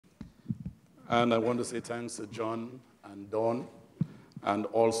And I want to say thanks to John and Dawn, and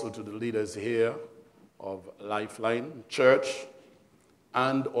also to the leaders here of Lifeline Church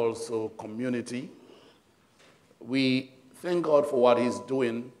and also community. We thank God for what he's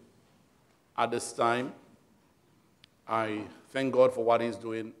doing at this time. I thank God for what he's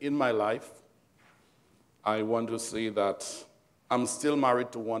doing in my life. I want to say that I'm still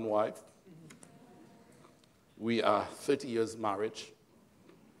married to one wife. We are 30 years marriage.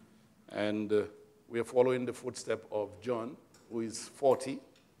 And we are following the footsteps of John, who is 40.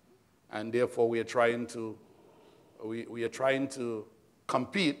 And therefore, we are trying to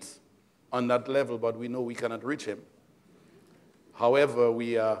compete on that level, but we know we cannot reach him. However,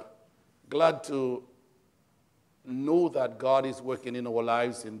 we are glad to know that God is working in our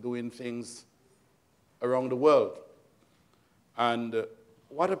lives in doing things around the world. And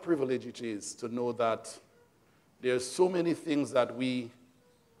what a privilege it is to know that there are so many things that we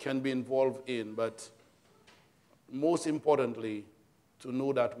can be involved in, but most importantly, to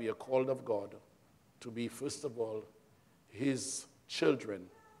know that we are called of God to be, first of all, his children,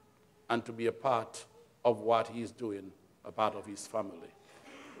 and to be a part of what he's doing, a part of his family.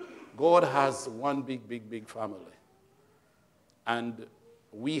 God has one big, big, big family, and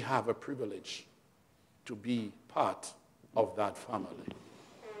we have a privilege to be part of that family.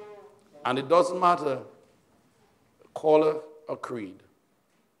 And it doesn't matter color or creed.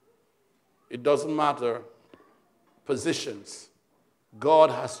 It doesn't matter positions. God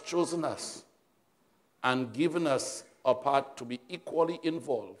has chosen us and given us a part to be equally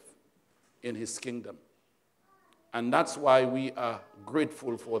involved in his kingdom. And that's why we are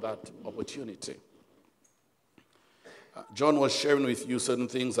grateful for that opportunity. John was sharing with you certain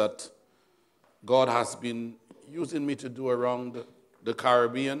things that God has been using me to do around the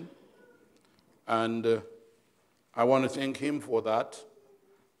Caribbean. And I want to thank him for that.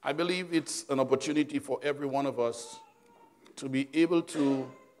 I believe it's an opportunity for every one of us to be able to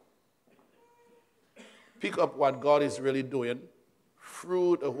pick up what God is really doing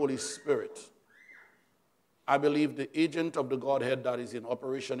through the Holy Spirit. I believe the agent of the Godhead that is in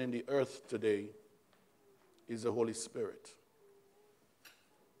operation in the earth today is the Holy Spirit.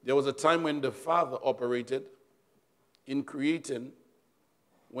 There was a time when the Father operated in creating,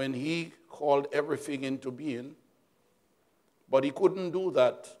 when he called everything into being, but he couldn't do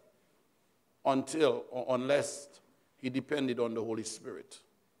that until or unless he depended on the Holy Spirit.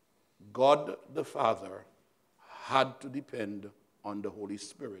 God the Father had to depend on the Holy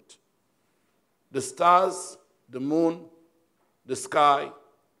Spirit. The stars, the moon, the sky,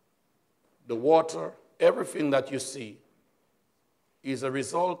 the water, everything that you see is a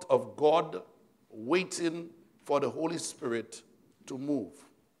result of God waiting for the Holy Spirit to move.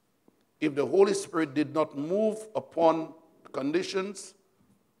 If the Holy Spirit did not move upon conditions,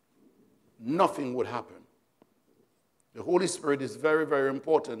 nothing would happen. The Holy Spirit is very, very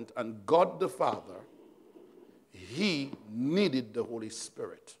important, and God the Father, he needed the Holy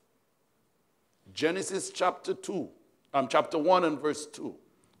Spirit. Genesis chapter 1 and verse 2,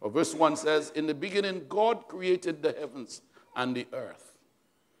 or verse 1 says, "In the beginning God created the heavens and the earth.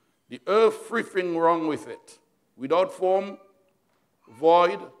 The earth, everything wrong with it, without form,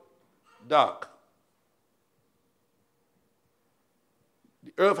 void, dark."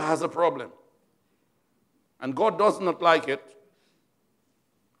 The earth has a problem. And God does not like it.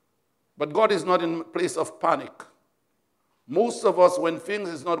 But God is not in a place of panic. Most of us, when things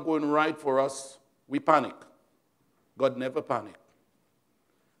is not going right for us, we panic. God never panicked.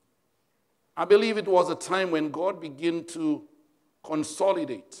 I believe it was a time when God began to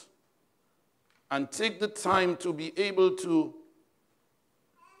consolidate and take the time to be able to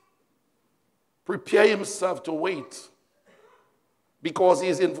prepare himself to wait, because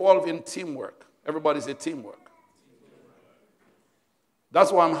he's involved in teamwork. Everybody say teamwork.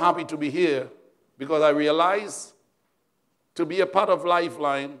 That's why I'm happy to be here, because I realize to be a part of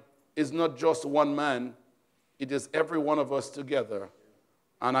Lifeline is not just one man, it is every one of us together.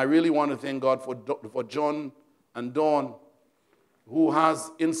 And I really want to thank God for John and Dawn, who has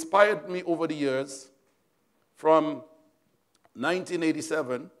inspired me over the years from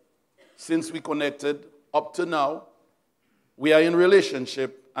 1987, since we connected, up to now. We are in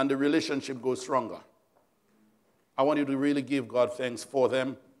relationship, and the relationship goes stronger. I want you to really give God thanks for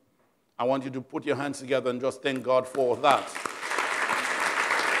them. I want you to put your hands together and just thank God for that.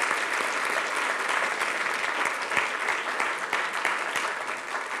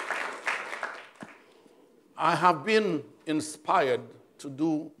 I have been inspired to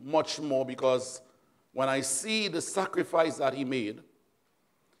do much more, because when I see the sacrifice that he made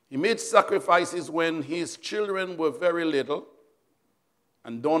sacrifices when his children were very little.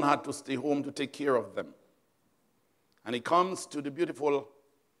 And Dawn had to stay home to take care of them. And he comes to the beautiful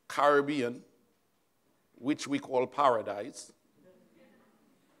Caribbean, which we call paradise,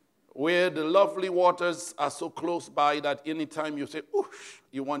 where the lovely waters are so close by that anytime you say, oosh,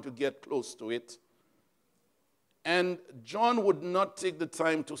 you want to get close to it. And John would not take the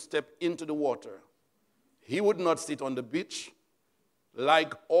time to step into the water. He would not sit on the beach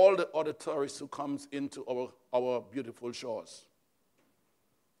like all the other tourists who comes into our beautiful shores.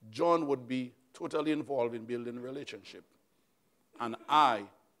 John would be totally involved in building a relationship. And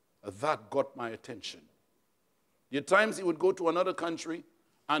that got my attention. There are times he would go to another country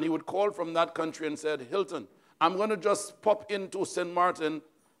and he would call from that country and said, Hilton, I'm going to just pop into St. Martin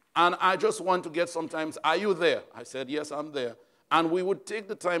and I just want to get some time. Are you there? I said, yes, I'm there. And we would take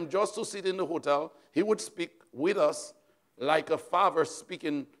the time just to sit in the hotel. He would speak with us like a father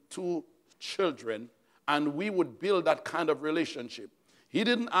speaking to children, and we would build that kind of relationship. He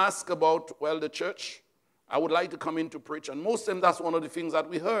didn't ask about, well, the church, I would like to come in to preach. And most of them, that's one of the things that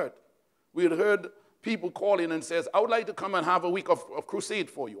we heard. We had heard people call in and says, I would like to come and have a week of crusade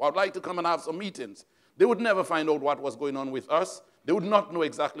for you. I would like to come and have some meetings. They would never find out what was going on with us. They would not know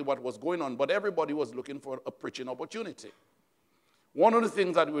exactly what was going on, but everybody was looking for a preaching opportunity. One of the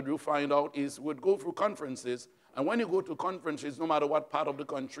things that we do find out is we'd go through conferences, and when you go to conferences, no matter what part of the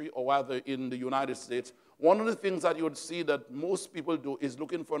country or whether in the United States, one of the things that you would see that most people do is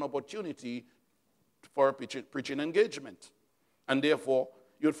looking for an opportunity for a preaching engagement. And therefore,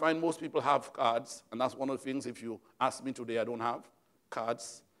 you'd find most people have cards, and that's one of the things, if you ask me today, I don't have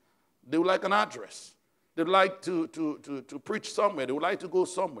cards. They would like an address. They'd like to preach somewhere. They would like to go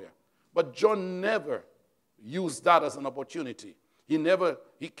somewhere. But John never used that as an opportunity.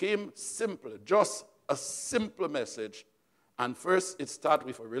 He came simple, just a simple message. And first, it starts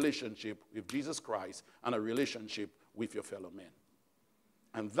with a relationship with Jesus Christ and a relationship with your fellow men.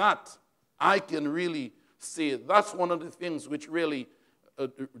 And that, I can really say, that's one of the things which really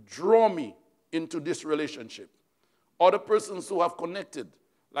draw me into this relationship. Other persons who have connected,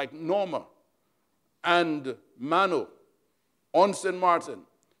 like Norma and Mano on St. Martin,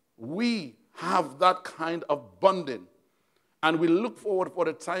 we have that kind of bonding. And we look forward for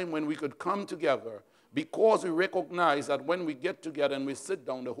the time when we could come together, because we recognize that when we get together and we sit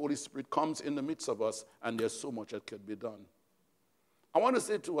down, the Holy Spirit comes in the midst of us, and there's so much that could be done. I want to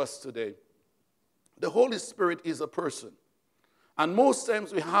say to us today, the Holy Spirit is a person. And most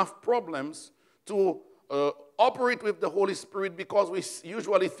times we have problems to operate with the Holy Spirit because we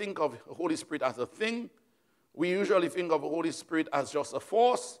usually think of the Holy Spirit as a thing. We usually think of the Holy Spirit as just a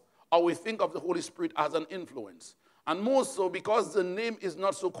force, or we think of the Holy Spirit as an influence. And more so because the name is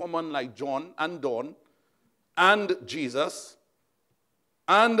not so common like John and Dawn and Jesus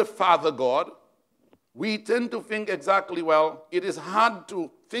and the Father God, we tend to think exactly, well, it is hard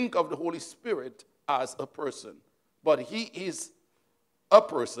to think of the Holy Spirit as a person. But he is a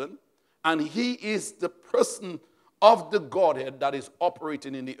person, and he is the person of the Godhead that is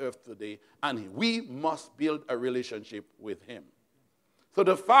operating in the earth today, and we must build a relationship with him. So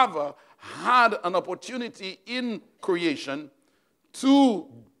the Father had an opportunity in creation to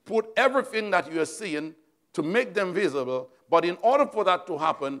put everything that you are seeing, to make them visible, but in order for that to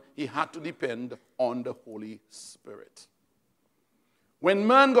happen, he had to depend on the Holy Spirit. When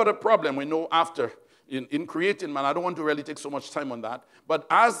man got a problem, we know after, in creating man, I don't want to really take so much time on that, but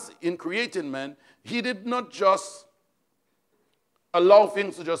as in creating man, he did not just allow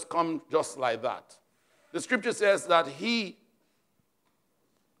things to just come just like that. The scripture says that he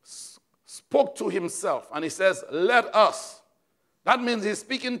spoke to himself, and he says, let us. That means he's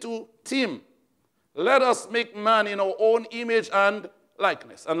speaking to Tim. Let us make man in our own image and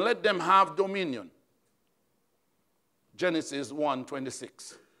likeness, and let them have dominion. Genesis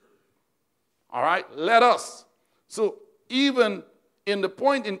 1:26. All right, let us. So even in the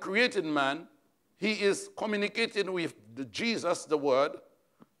point in creating man, he is communicating with Jesus, the Word,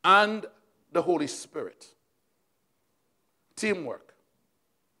 and the Holy Spirit. Teamwork.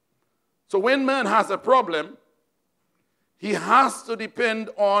 So when man has a problem, he has to depend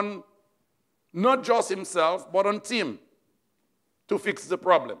on not just himself, but on Tim to fix the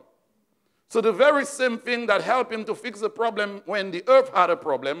problem. So the very same thing that helped him to fix the problem when the earth had a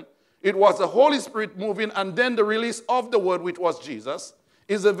problem, it was the Holy Spirit moving and then the release of the Word, which was Jesus,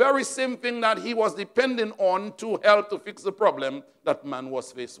 is the very same thing that he was depending on to help to fix the problem that man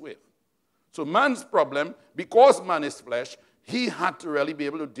was faced with. So man's problem, because man is flesh, he had to really be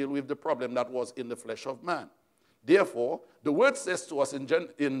able to deal with the problem that was in the flesh of man. Therefore, the Word says to us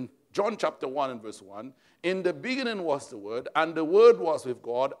in John chapter 1 and verse 1, in the beginning was the Word, and the Word was with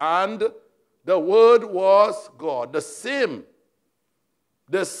God, and the Word was God. The same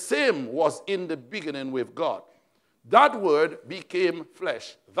The same was in the beginning with God. That word became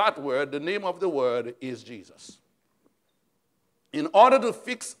flesh. That word, the name of the word is Jesus. In order to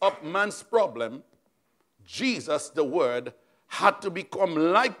fix up man's problem, Jesus, the word, had to become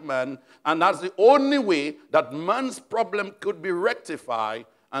like man, and that's the only way that man's problem could be rectified,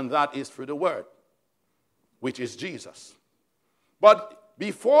 and that is through the word, which is Jesus. But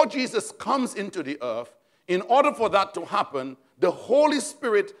before Jesus comes into the earth, in order for that to happen, the Holy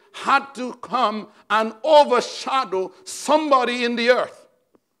Spirit had to come and overshadow somebody in the earth.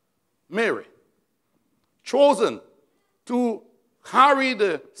 Mary, chosen to carry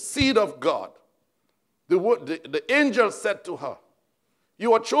the seed of God. The angel said to her,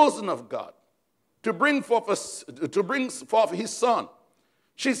 "You are chosen of God to bring forth his son."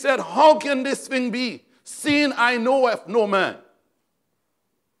 She said, "How can this thing be, seeing I know of no man?"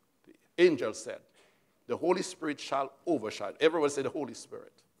 The angel said, "The Holy Spirit shall overshadow." Everyone say the Holy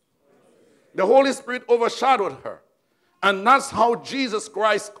Spirit. The Holy Spirit overshadowed her. And that's how Jesus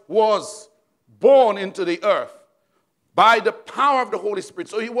Christ was born into the earth, by the power of the Holy Spirit.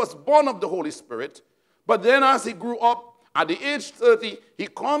 So he was born of the Holy Spirit. But then as he grew up, at the age 30, he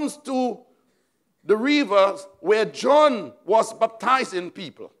comes to the river where John was baptizing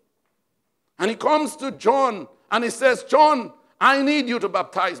people. And he comes to John and he says, "John, I need you to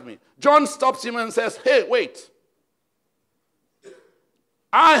baptize me." John stops him and says, "Hey, wait.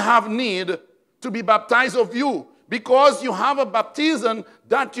 I have need to be baptized of you because you have a baptism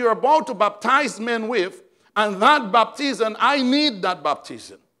that you're about to baptize men with, and that baptism, I need that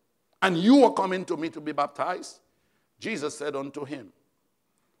baptism. And you are coming to me to be baptized?" Jesus said unto him,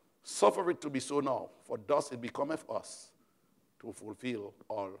 "Suffer it to be so now, for thus it becometh us to fulfill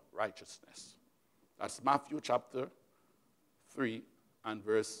all righteousness." That's Matthew chapter 3 and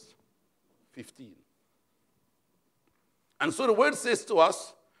verse 15. And so the word says to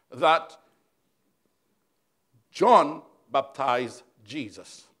us that John baptized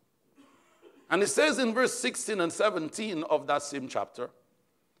Jesus. And it says in verse 16 and 17 of that same chapter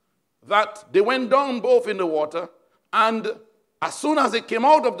that they went down both in the water, and as soon as they came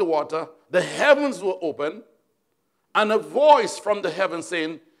out of the water, the heavens were open, and a voice from the heaven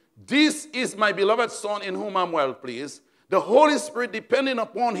saying, "This is my beloved Son in whom I'm well pleased." The Holy Spirit descending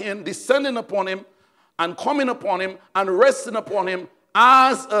upon him, and coming upon him, and resting upon him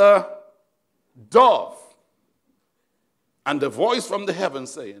as a dove. And the voice from the heaven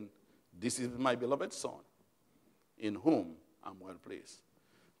saying, "This is my beloved Son in whom I'm well pleased."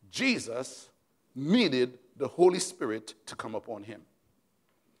 Jesus needed the Holy Spirit to come upon him.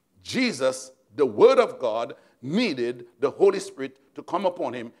 Jesus, the Word of God, needed the Holy Spirit to come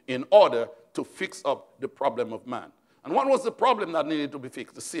upon him in order to fix up the problem of man. And what was the problem that needed to be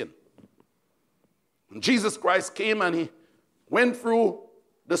fixed? The sin. And Jesus Christ came and he went through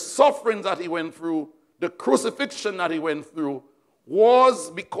the sufferings that he went through, the crucifixion that he went through, was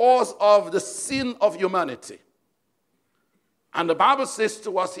because of the sin of humanity. And the Bible says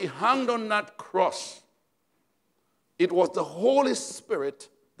to us, he hung on that cross. It was the Holy Spirit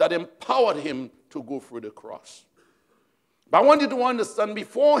that empowered him to go through the cross. But I want you to understand,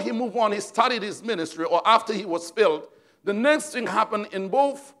 before he moved on, he started his ministry, or after he was filled, the next thing happened in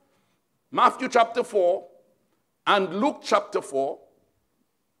both Matthew chapter 4 and Luke chapter 4.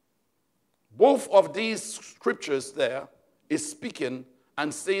 Both of these scriptures there is speaking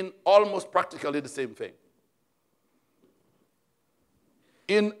and saying almost practically the same thing.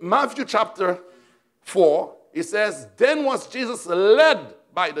 In Matthew chapter 4, it says, "Then was Jesus led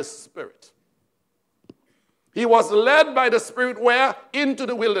by the Spirit." He was led by the Spirit where? Into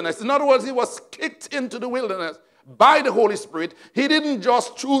the wilderness. In other words, he was kicked into the wilderness by the Holy Spirit. He didn't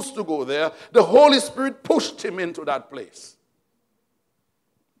just choose to go there. The Holy Spirit pushed him into that place.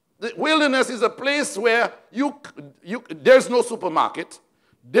 The wilderness is a place where there's no supermarket.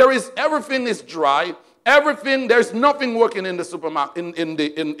 Everything is dry. There's nothing working in the supermarket,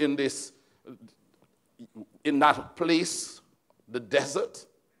 in that place, the desert.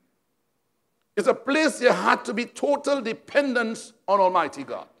 It's a place there had to be total dependence on Almighty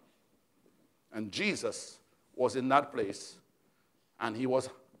God. And Jesus was in that place, and he was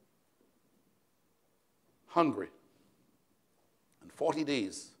hungry. And 40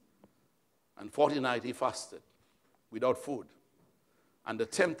 days and 40 nights he fasted without food. And the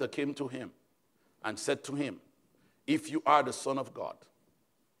tempter came to him and said to him, "If you are the Son of God,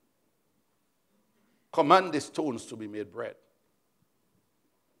 command these stones to be made bread."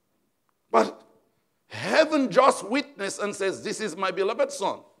 But heaven just witnessed and says, "This is my beloved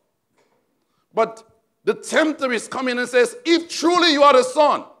Son." But the tempter is coming and says, "If truly you are the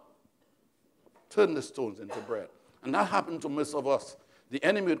Son, turn the stones into bread." And that happened to most of us. The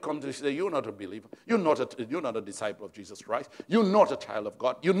enemy would come to you and say, you're not a believer. You're not a disciple of Jesus Christ. You're not a child of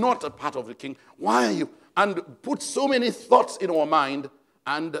God. You're not a part of the king. Why are you? And put so many thoughts in our mind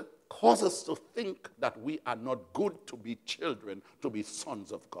and cause us to think that we are not good to be children, to be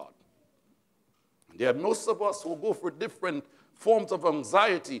sons of God. And there are most of us who go for different forms of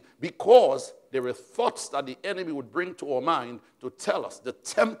anxiety because there are thoughts that the enemy would bring to our mind to tell us. The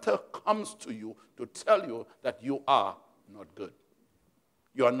tempter comes to you to tell you that you are not good.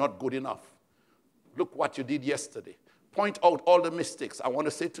 You are not good enough. Look what you did yesterday. Point out all the mistakes. I want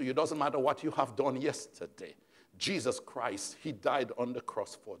to say to you, it doesn't matter what you have done yesterday. Jesus Christ, he died on the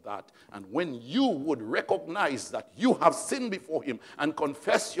cross for that. And when you would recognize that you have sinned before him and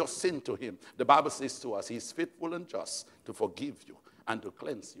confess your sin to him, the Bible says to us, he is faithful and just to forgive you and to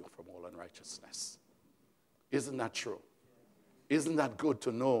cleanse you from all unrighteousness. Isn't that true? Isn't that good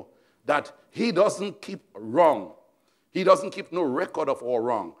to know that he doesn't keep wrong? He doesn't keep no record of all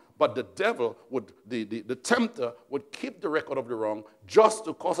wrong. But the devil would, the tempter would keep the record of the wrong just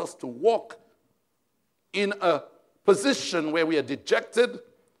to cause us to walk in a position where we are dejected,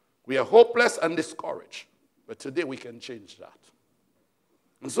 we are hopeless and discouraged. But today we can change that.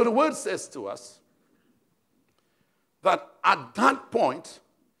 And so the word says to us that at that point,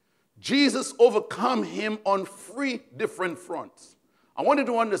 Jesus overcome him on 3 different fronts. I want you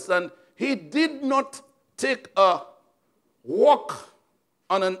to understand, he did not take a walk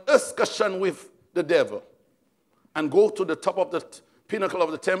on an excursion with the devil and go to the top of the pinnacle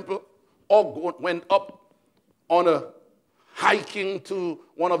of the temple or went up on a hiking to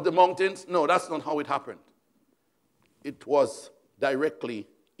one of the mountains. No, that's not how it happened. It was directly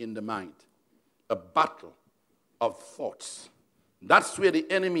in the mind. A battle of thoughts. That's where the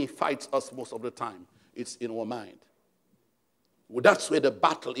enemy fights us most of the time. It's in our mind. That's where the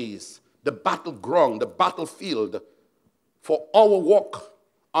battle is. The battleground, the battlefield for our walk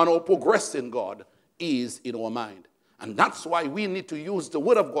and our progress in God is in our mind. And that's why we need to use the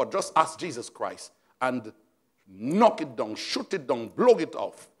word of God, just as Jesus Christ, and knock it down, shoot it down, blow it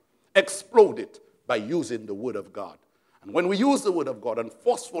off, explode it by using the word of God. And when we use the word of God and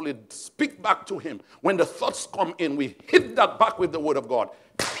forcefully speak back to him, when the thoughts come in, we hit that back with the word of God.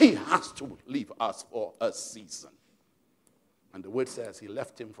 He has to leave us for a season. And the word says he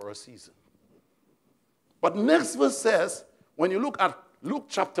left him for a season. But next verse says, when you look at Luke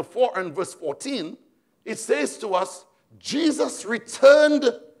chapter 4 and verse 14, it says to us, Jesus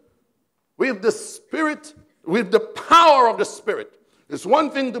returned with the Spirit, with the power of the Spirit. It's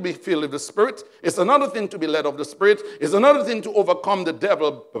one thing to be filled with the Spirit. It's another thing to be led of the Spirit. It's another thing to overcome the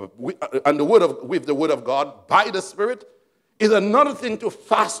devil and with the word of God by the Spirit. It's another thing to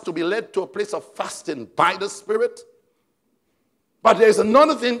fast, to be led to a place of fasting by the Spirit. But there's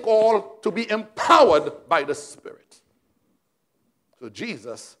another thing called to be empowered by the Spirit. So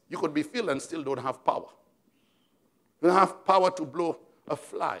Jesus, you could be filled and still don't have power. You don't have power to blow a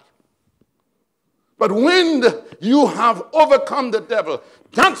fly. But when you have overcome the devil,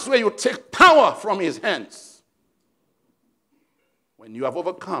 that's where you take power from his hands. When you have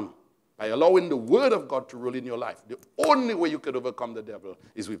overcome, by allowing the word of God to rule in your life, the only way you can overcome the devil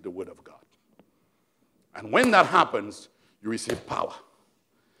is with the word of God. And when that happens, you receive power.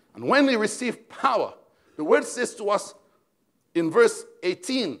 And when you receive power, the word says to us in verse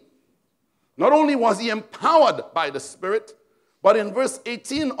 18, not only was he empowered by the Spirit, but in verse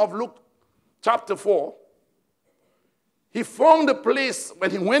 18 of Luke chapter 4, he found a place,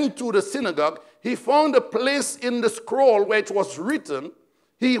 when he went to the synagogue, he found a place in the scroll where it was written.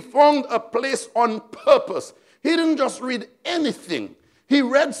 He found a place on purpose. He didn't just read anything. He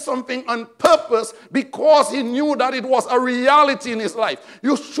read something on purpose because he knew that it was a reality in his life.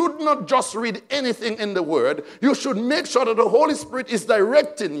 You should not just read anything in the Word. You should make sure that the Holy Spirit is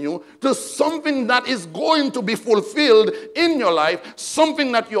directing you to something that is going to be fulfilled in your life,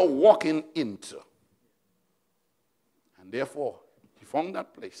 something that you're walking into. And therefore, he found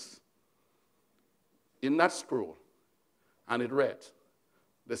that place in that scroll, and it read,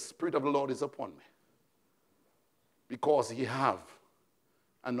 "The Spirit of the Lord is upon me, because he have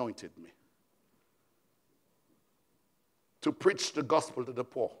anointed me to preach the gospel to the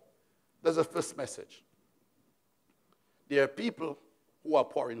poor." That's the first message. There are people who are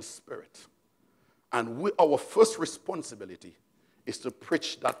poor in spirit, and our first responsibility is to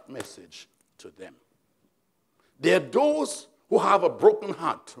preach that message to them. There are those who have a broken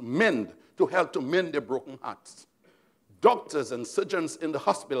heart to help to mend their broken hearts. Doctors and surgeons in the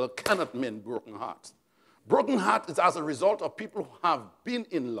hospital cannot mend broken hearts. Broken heart is as a result of people who have been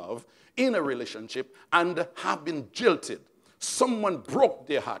in love, in a relationship, and have been jilted. Someone broke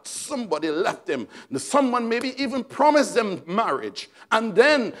their heart. Somebody left them. Someone maybe even promised them marriage. And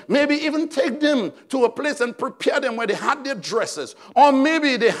then maybe even take them to a place and prepare them where they had their dresses. Or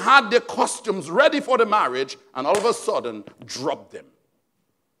maybe they had their costumes ready for the marriage and all of a sudden drop them.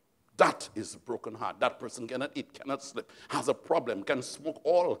 That is a broken heart. That person cannot eat, cannot sleep, has a problem, can smoke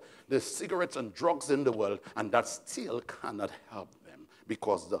all the cigarettes and drugs in the world, and that still cannot help them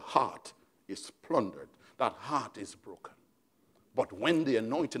because the heart is plundered. That heart is broken. But when the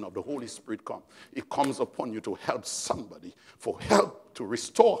anointing of the Holy Spirit comes, it comes upon you to help somebody, for help to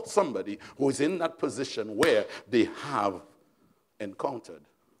restore somebody who is in that position where they have encountered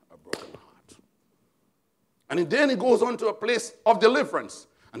a broken heart. And then it goes on to a place of deliverance.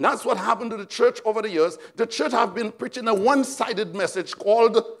 And that's what happened to the church over the years. The church have been preaching a one-sided message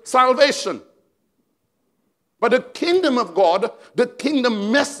called salvation. But the kingdom of God, the kingdom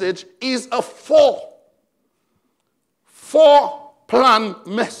message is a four-plan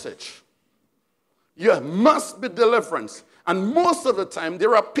message. You must be deliverance. And most of the time,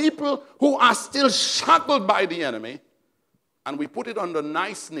 there are people who are still shackled by the enemy. And we put it under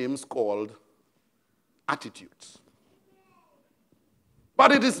nice names called attitudes.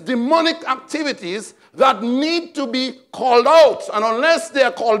 But it is demonic activities that need to be called out. And unless they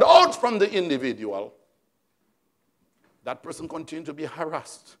are called out from the individual, that person continues to be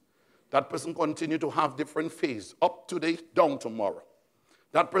harassed. That person continues to have different phases, up today, down tomorrow.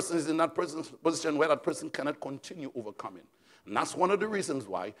 That person is in that position where that person cannot continue overcoming. And that's one of the reasons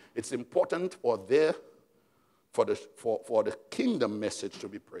why it's important for the kingdom message to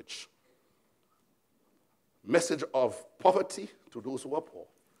be preached. Message of poverty to those who are poor.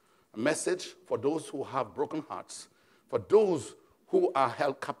 A message for those who have broken hearts. For those who are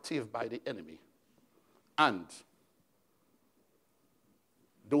held captive by the enemy. And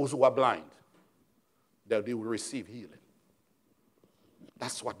those who are blind, that they will receive healing.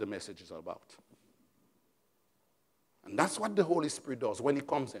 That's what the message is about. And that's what the Holy Spirit does when he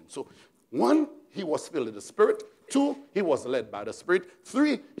comes in. So, 1, he was filled with the Spirit. 2, he was led by the Spirit.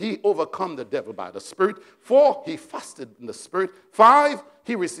 3, he overcome the devil by the Spirit. 4, he fasted in the Spirit. 5,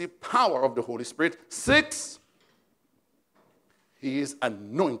 he received power of the Holy Spirit. 6, he is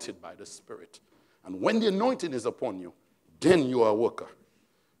anointed by the Spirit. And when the anointing is upon you, then you are a worker.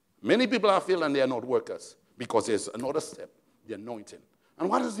 Many people are filled and they are not workers because there's another step, the anointing. And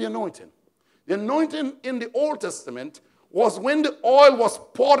what is the anointing? The anointing in the Old Testament was when the oil was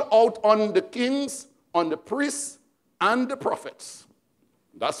poured out on the kings, on the priests, and the prophets.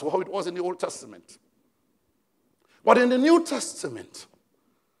 That's how it was in the Old Testament. But in the New Testament,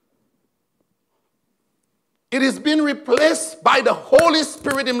 it has been replaced by the Holy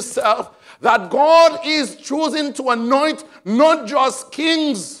Spirit himself, that God is choosing to anoint not just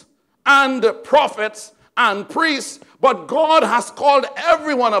kings and prophets and priests, but God has called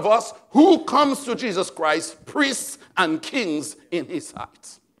every one of us who comes to Jesus Christ priests and kings in his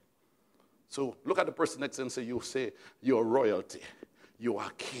sight. So look at the person next to you and say, you're royalty. You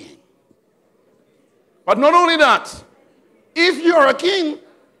are king. But not only that, if you're a king,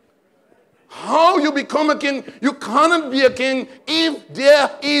 how you become a king? You cannot be a king if there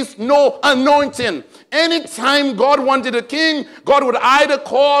is no anointing. Anytime God wanted a king, God would either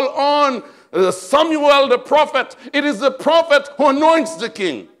call on Samuel the prophet. It is the prophet who anoints the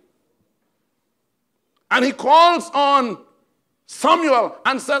king. And he calls on Samuel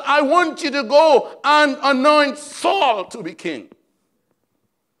and said, I want you to go and anoint Saul to be king.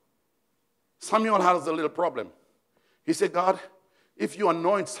 Samuel has a little problem. He said, God, if you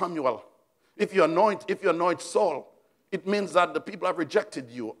anoint Samuel, if you anoint Saul, it means that the people have rejected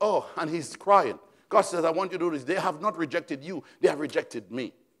you. Oh, and he's crying. God says, I want you to do this. They have not rejected you. They have rejected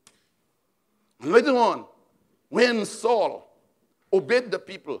me. And later on, when Saul obeyed the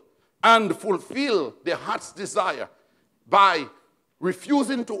people and fulfilled their heart's desire by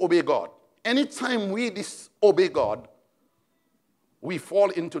refusing to obey God, anytime we disobey God, we fall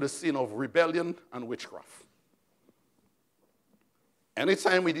into the sin of rebellion and witchcraft.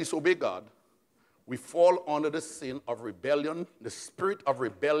 Anytime we disobey God, we fall under the sin of rebellion. The spirit of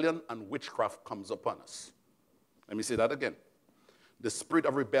rebellion and witchcraft comes upon us. Let me say that again. The spirit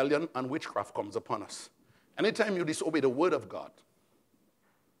of rebellion and witchcraft comes upon us. Anytime you disobey the word of God,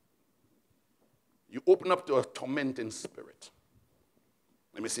 you open up to a tormenting spirit.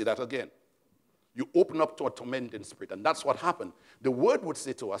 Let me say that again. You open up to a tormenting spirit, and that's what happened. The word would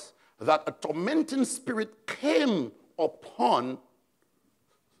say to us that a tormenting spirit came upon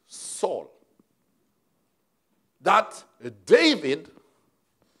Saul. That David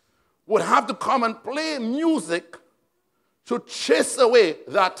would have to come and play music to chase away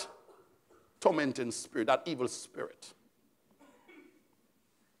that tormenting spirit, that evil spirit.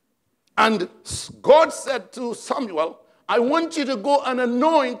 And God said to Samuel, I want you to go and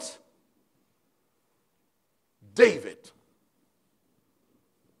anoint David.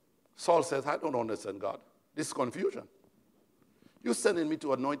 Saul says, I don't understand, God. This is confusion. You're sending me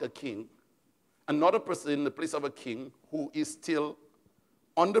to anoint a king, another person in the place of a king who is still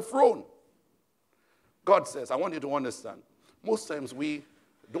on the throne. God says, I want you to understand. Most times we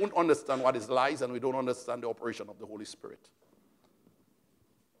don't understand what is lies and we don't understand the operation of the Holy Spirit.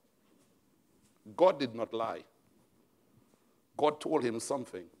 God did not lie. God told him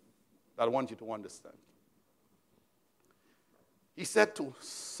something that I want you to understand. He said to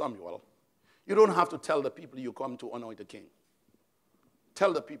Samuel, you don't have to tell the people you come to anoint a king.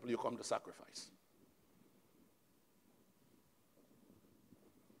 Tell the people you come to sacrifice.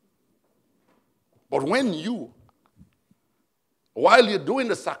 But while you're doing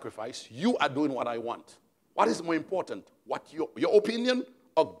the sacrifice, you are doing what I want. What is more important? What your opinion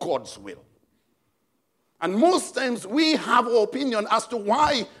or God's will? And most times we have our opinion as to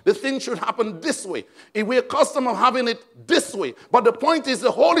why the thing should happen this way. If we're accustomed of having it this way. But the point is the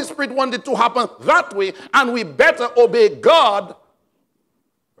Holy Spirit wanted it to happen that way, and we better obey God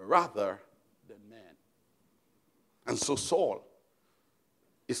rather than man. And so Saul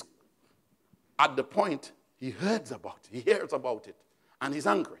is at the point he hears about it, and he's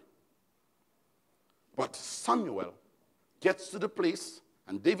angry. But Samuel gets to the place,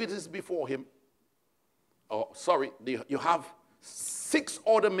 and David is before him. You have 6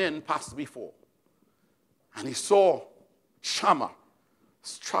 other men pass before. And he saw Shammah,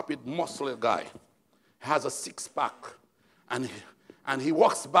 strapped, muscular guy. He has a 6-pack. And he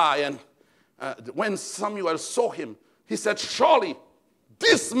walks by, and when Samuel saw him, he said, surely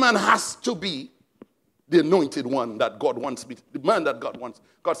this man has to be the anointed one that God wants me, the man that God wants.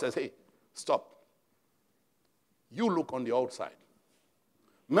 God says, hey, stop. You look on the outside.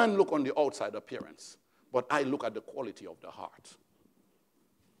 Men look on the outside appearance. But I look at the quality of the heart.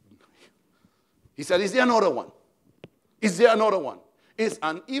 He said, is there another one? Is there another one?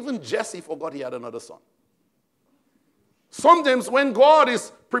 And even Jesse forgot he had another son. Sometimes when God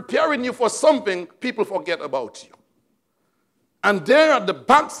is preparing you for something, people forget about you. And there at the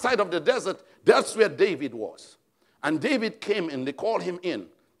backside of the desert, that's where David was. And David came in. They called him in.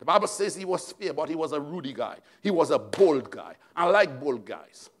 The Bible says he was fair, but he was a ruddy guy. He was a bold guy. I like bold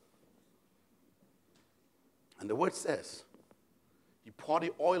guys. And the word says, he poured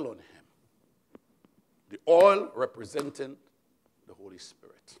the oil on him. The oil representing the Holy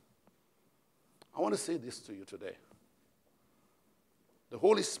Spirit. I want to say this to you today. The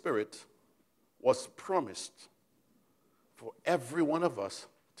Holy Spirit was promised for every one of us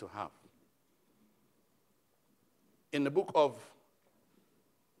to have. In the book of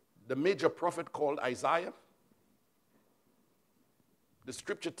the major prophet called Isaiah, the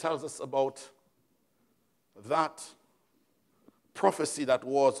scripture tells us about that prophecy that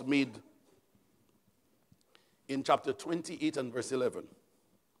was made in chapter 28 and verse 11,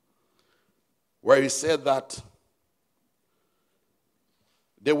 where he said that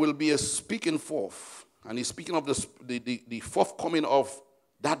there will be a speaking forth, and he's speaking of the forthcoming of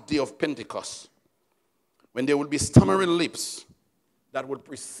that day of Pentecost, when there will be stammering lips that will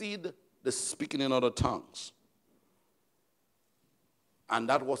precede the speaking in other tongues. And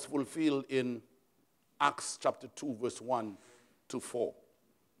that was fulfilled in Acts chapter 2, verse 1 to 4.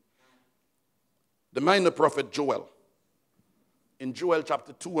 The minor prophet Joel, in Joel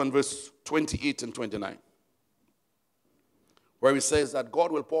chapter 2 and verse 28 and 29, where he says that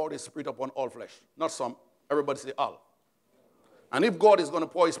God will pour his spirit upon all flesh. Not some, everybody say all. And if God is going to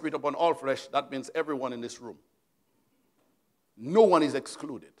pour his spirit upon all flesh, that means everyone in this room. No one is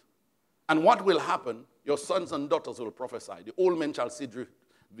excluded. And what will happen? Your sons and daughters will prophesy. The old men shall see dreams,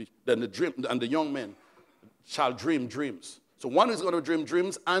 and the young men shall dream dreams. So one is going to dream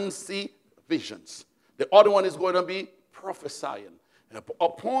dreams and see visions. The other one is going to be prophesying. And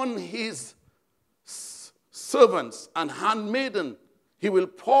upon his servants and handmaiden, he will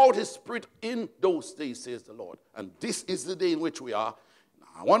pour out his spirit in those days, says the Lord. And this is the day in which we are.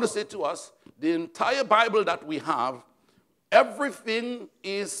 I want to say to us, the entire Bible that we have, everything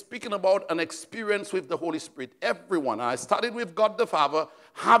is speaking about an experience with the Holy Spirit. Everyone. I started with God the Father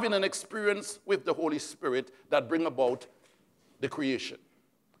having an experience with the Holy Spirit that bring about the creation.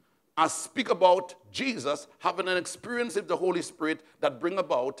 I speak about Jesus having an experience with the Holy Spirit that bring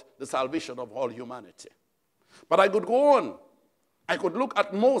about the salvation of all humanity. But I could go on. I could look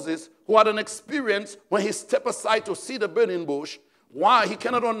at Moses, who had an experience when he stepped aside to see the burning bush. Why? He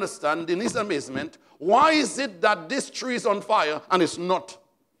cannot understand, in his amazement, why is it that this tree is on fire and it's not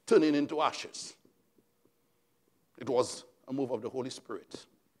turning into ashes? It was a move of the Holy Spirit.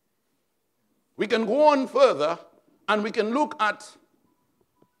 We can go on further and we can look at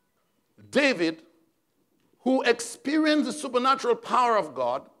David, who experienced the supernatural power of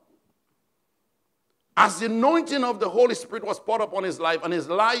God as the anointing of the Holy Spirit was poured upon his life, and his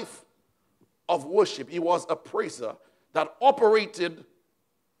life of worship. He was a praiser that operated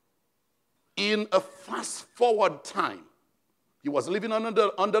in a fast-forward time. He was living under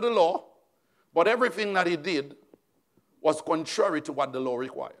the law, but everything that he did was contrary to what the law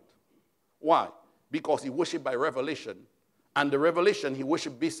required. Why? Because he worshiped by revelation, and the revelation he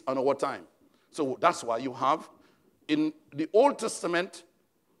worshiped based on our time. So that's why you have, in the Old Testament,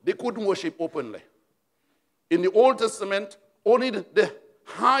 they couldn't worship openly. In the Old Testament, only the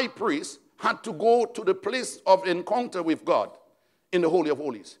high priest had to go to the place of encounter with God in the Holy of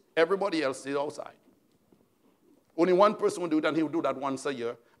Holies. Everybody else stayed outside. Only one person would do it, and he would do that once a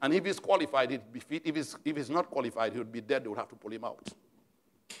year. And if he's qualified, he'd be fit. If he's not qualified, he would be dead. They would have to pull him out.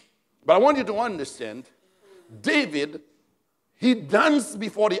 But I want you to understand, David, he danced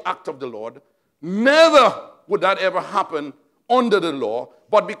before the act of the Lord. Never would that ever happen under the law.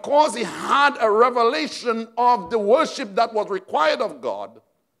 But because he had a revelation of the worship that was required of God,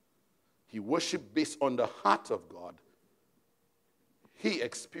 he worshiped based on the heart of God. He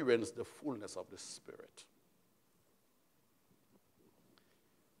experienced the fullness of the Spirit.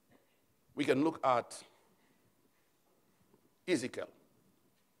 We can look at Ezekiel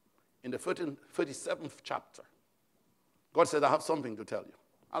in the 37th chapter. God said, I have something to tell you.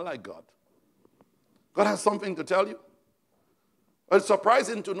 I like God. God has something to tell you. It's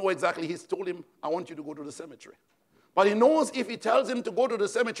surprising to know exactly. He's told him, I want you to go to the cemetery. But he knows if he tells him to go to the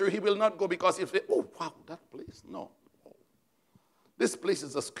cemetery, he will not go, because he'll say, oh, wow, that place. No. This place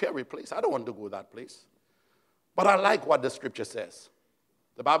is a scary place. I don't want to go to that place. But I like what the scripture says.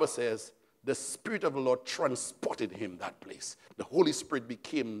 The Bible says, the Spirit of the Lord transported him that place. The Holy Spirit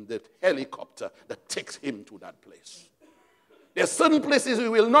became the helicopter that takes him to that place. There are certain places we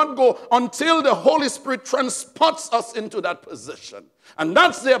will not go until the Holy Spirit transports us into that position. And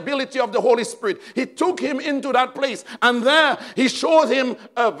that's the ability of the Holy Spirit. He took him into that place, and there he showed him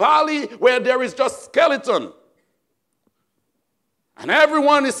a valley where there is just skeleton. And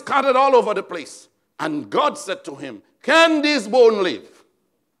everyone is scattered all over the place. And God said to him, can this bone live?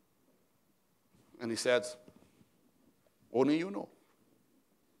 And he said, only you know.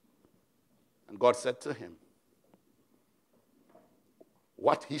 And God said to him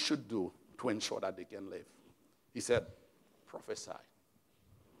what he should do to ensure that they can live. He said, prophesy.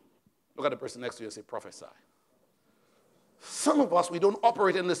 Look at the person next to you and say, prophesy. Some of us, we don't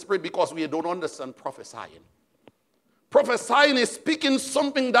operate in the Spirit because we don't understand prophesying. Prophesying is speaking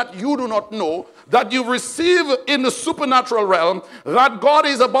something that you do not know, that you receive in the supernatural realm, that God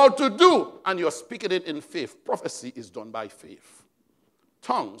is about to do, and you're speaking it in faith. Prophecy is done by faith.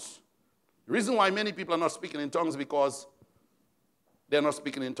 Tongues. The reason why many people are not speaking in tongues is because they're not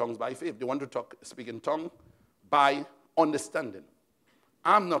speaking in tongues by faith. They want to speak in tongues by understanding.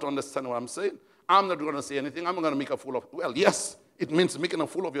 I'm not understanding what I'm saying. I'm not going to say anything. I'm going to make a fool of... Well, yes, it means making a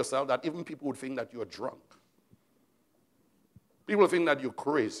fool of yourself, that even people would think that you're drunk. People think that you're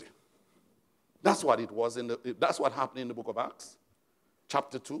crazy. That's what it was. That's what happened in the book of Acts,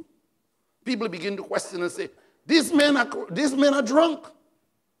 chapter 2. People begin to question and say, these men are drunk.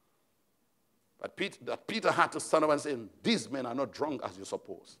 But Peter had to stand up and say, these men are not drunk as you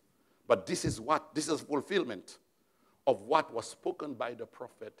suppose. But this is fulfillment of what was spoken by the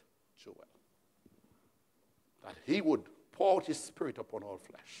prophet Joel. That he would pour out his Spirit upon all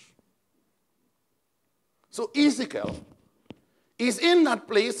flesh. So Ezekiel is in that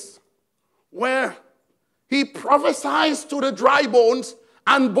place where he prophesies to the dry bones,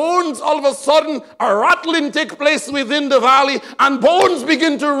 and bones, all of a sudden, a rattling takes place within the valley, and bones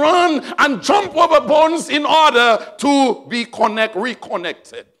begin to run and jump over bones in order to be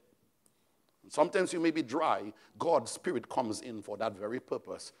reconnected. Sometimes you may be dry. God's Spirit comes in for that very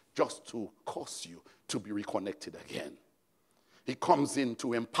purpose, just to cause you to be reconnected again. He comes in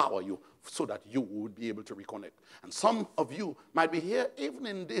to empower you so that you would be able to reconnect. And some of you might be here, even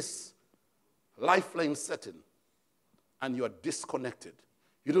in this lifeline setting, and you are disconnected.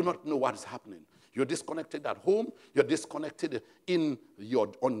 You do not know what is happening. You're disconnected at home. You're disconnected in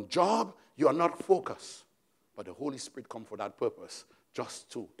your own job. You are not focused. But the Holy Spirit comes for that purpose,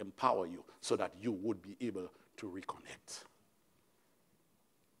 just to empower you so that you would be able to reconnect.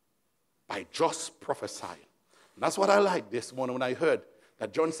 By just prophesying. And that's what I like this morning when I heard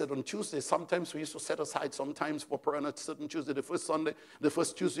that John said on Tuesday, sometimes we used to set aside sometimes for prayer on a certain Tuesday, the first Sunday, the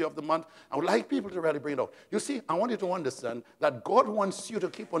first Tuesday of the month. I would like people to really bring it out. You see, I want you to understand that God wants you to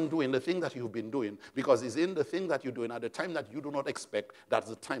keep on doing the thing that you've been doing, because it's in the thing that you're doing at the time that you do not expect, that's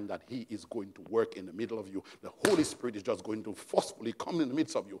the time that he is going to work in the middle of you. The Holy Spirit is just going to forcefully come in the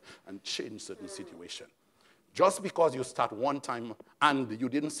midst of you and change certain situation. Just because you start one time and you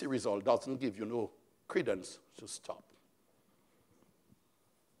didn't see result doesn't give you no credence to stop.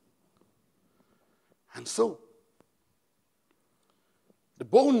 And so, the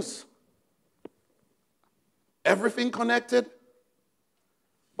bones, everything connected,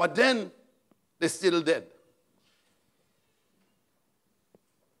 but then they're still dead.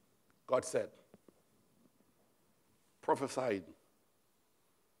 God said, prophesied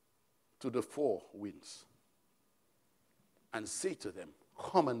to the four winds and say to them,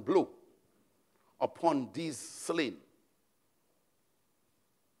 come and blow upon these slain.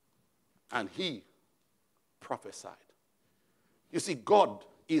 And he prophesied. You see, God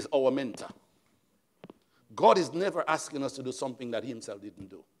is our mentor. God is never asking us to do something that he himself didn't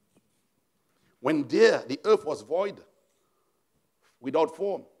do. When the earth was void, without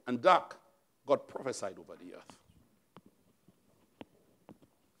form and dark, God prophesied over the earth.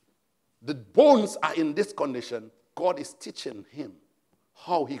 The bones are in this condition. God is teaching him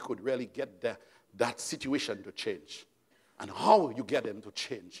how he could really get that situation to change. And how you get them to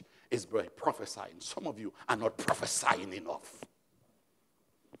change is by prophesying. Some of you are not prophesying enough.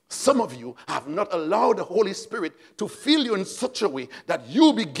 Some of you have not allowed the Holy Spirit to fill you in such a way that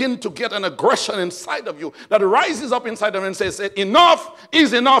you begin to get an aggression inside of you that rises up inside of you and says, enough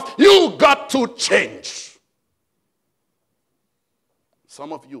is enough. You got to change.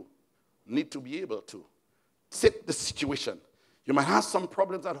 Some of you need to be able to take the situation. You might have some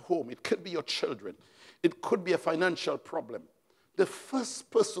problems at home. It could be your children. It could be a financial problem. The first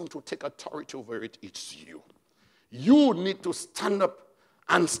person to take authority over it is you. You need to stand up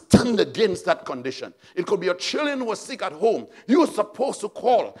and stand against that condition. It could be your children who are sick at home. You're supposed to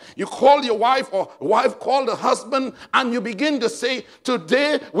call. You call your wife, or wife call the husband, and you begin to say,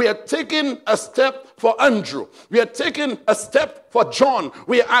 today we are taking a step for Andrew. We are taking a step for John.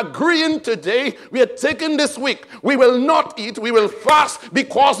 We are agreeing today. We are taking this week. We will not eat. We will fast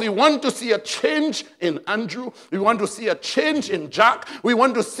because we want to see a change in Andrew. We want to see a change in Jack. We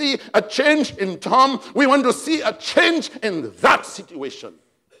want to see a change in Tom. We want to see a change in that situation.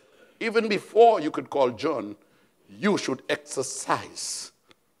 Even before you could call John, you should exercise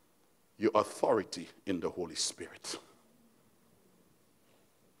your authority in the Holy Spirit.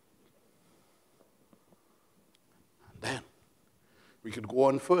 And then we could go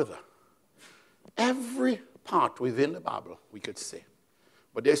on further. Every part within the Bible we could say.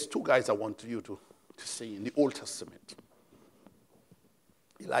 But there's two guys I want you to see in the Old Testament.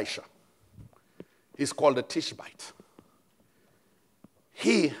 Elisha. He's called the Tishbite.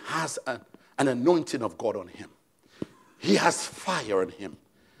 He has an anointing of God on him. He has fire on him.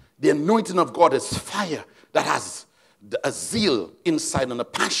 The anointing of God is fire that has a zeal inside and a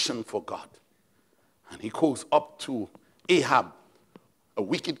passion for God. And he goes up to Ahab, a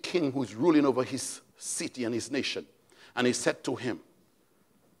wicked king who's ruling over his city and his nation. And he said to him,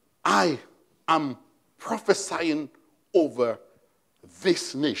 I am prophesying over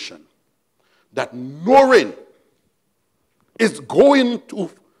this nation that no rain is going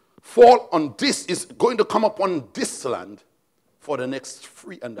to fall on this, is going to come upon this land for the next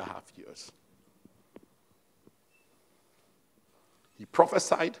 3.5 years. He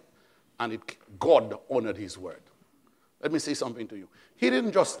prophesied, and God honored his word. Let me say something to you. He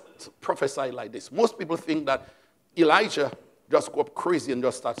didn't just prophesy like this. Most people think that Elijah just go up crazy and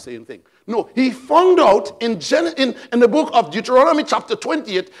just start saying things. No, he found out in the book of Deuteronomy chapter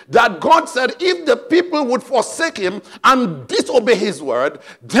 28 that God said if the people would forsake him and disobey his word,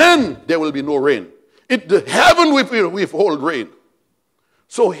 then there will be no rain. The heaven will withhold rain.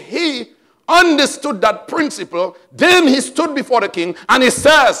 So he understood that principle. Then he stood before the king and he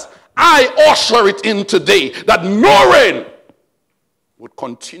says, I usher it in today that no rain would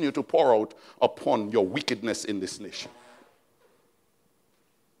continue to pour out upon your wickedness in this nation.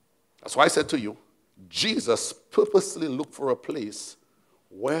 That's why I said to you, Jesus purposely looked for a place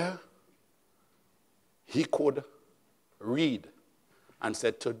where he could read and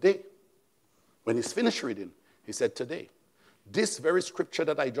said today, when he's finished reading, he said today, this very scripture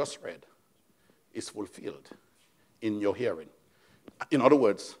that I just read is fulfilled in your hearing. In other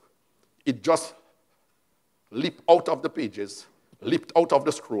words, it just leaped out of the pages, leaped out of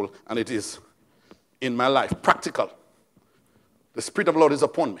the scroll, and it is in my life, practical. The Spirit of the Lord is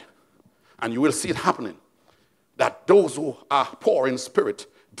upon me. And you will see it happening. that those who are poor in spirit,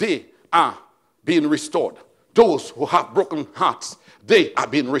 they are being restored. Those who have broken hearts, they are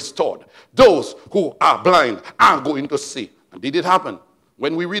being restored. Those who are blind are going to see. And did it happen?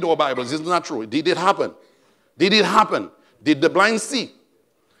 When we read our Bibles, isn't that true? Did it happen? Did it happen? Did the blind see?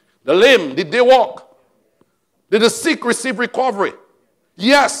 The lame, did they walk? Did the sick receive recovery?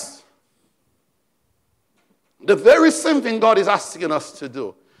 Yes. The very same thing God is asking us to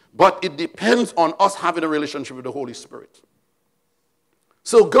do. But it depends on us having a relationship with the Holy Spirit.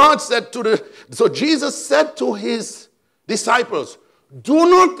 So Jesus said to his disciples, do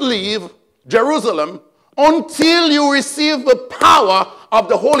not leave Jerusalem until you receive the power of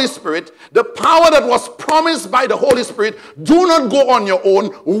the Holy Spirit, the power that was promised by the Holy Spirit. Do not go on your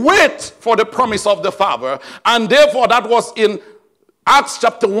own. Wait for the promise of the Father. And therefore, that was in Acts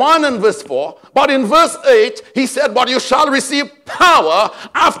chapter 1 and verse 4. But in verse 8, he said, but you shall receive power.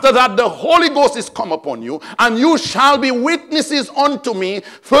 After that, the Holy Ghost is come upon you, and you shall be witnesses unto me,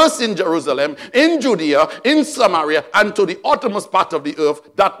 first in Jerusalem, in Judea, in Samaria, and to the uttermost part of the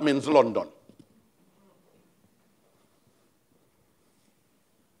earth. That means London.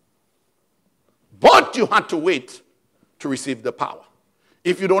 But you had to wait to receive the power.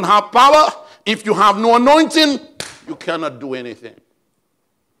 If you don't have power, if you have no anointing, you cannot do anything.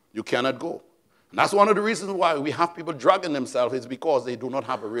 You cannot go. And that's one of the reasons why we have people dragging themselves, is because they do not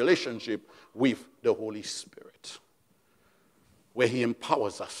have a relationship with the Holy Spirit, where he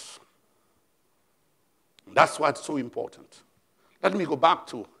empowers us. And that's why it's so important. Let me go back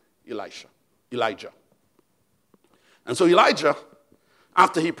to Elijah. And so Elijah,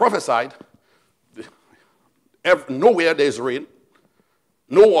 after he prophesied, nowhere there's rain,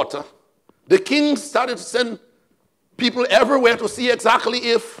 no water. The king started to send people everywhere to see exactly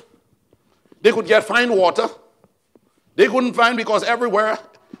if they could find water. They couldn't find, because everywhere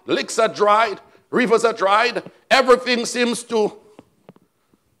lakes are dried, rivers are dried, everything seems to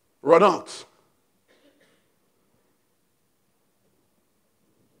run out.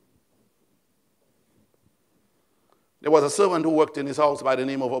 There was a servant who worked in his house by the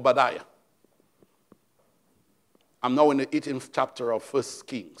name of Obadiah. I'm now in the 18th chapter of 1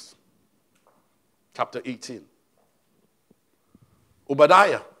 Kings, chapter 18.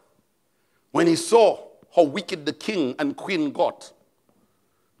 Obadiah, when he saw how wicked the king and queen got,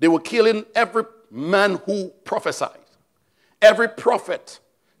 they were killing every man who prophesied. Every prophet.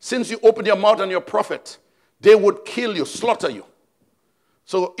 Since you opened your mouth and your prophet, they would kill you, slaughter you.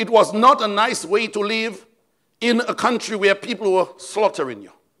 So it was not a nice way to live in a country where people were slaughtering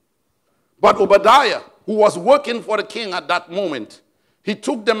you. But Obadiah, who was working for the king at that moment, he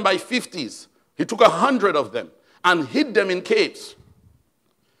took them by 50s. He took 100 of them and hid them in caves.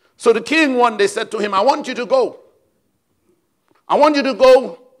 So the king one day said to him, I want you to go. I want you to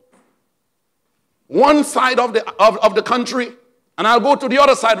go one side of the country, and I'll go to the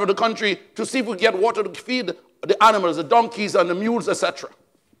other side of the country to see if we get water to feed the animals, the donkeys and the mules, etc.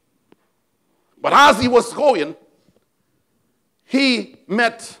 But as he was going,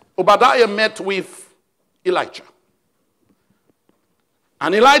 Obadiah met with Elijah.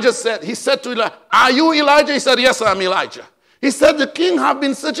 And Elijah said, he said to Elijah, are you Elijah? He said, yes, I'm Elijah. He said, the king have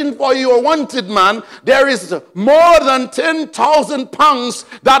been searching for you, a wanted man. There is more than 10,000 pounds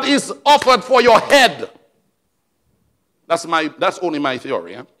that is offered for your head. That's only my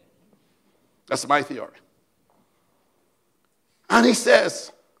theory. Eh? That's my theory. And he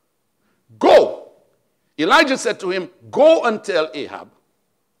says, go. Elijah said to him, go and tell Ahab,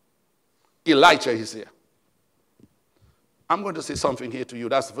 Elijah is here. I'm going to say something here to you.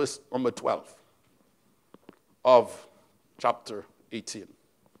 That's verse number 12 of chapter 18.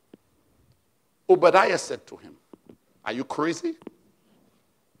 Obadiah said to him, are you crazy?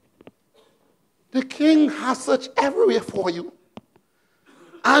 The king has searched everywhere for you.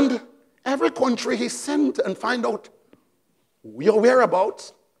 And every country he sent and find out your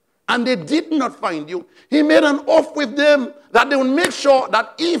whereabouts. And they did not find you. He made an oath with them that they would make sure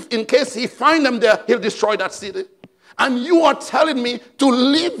that if, in case he find them there, he'll destroy that city. And you are telling me to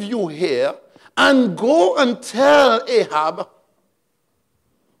leave you here and go and tell Ahab,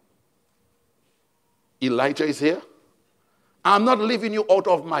 Elijah is here? I'm not leaving you out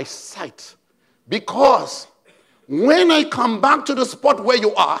of my sight. Because when I come back to the spot where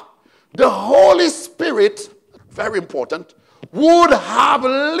you are, the Holy Spirit, very important, would have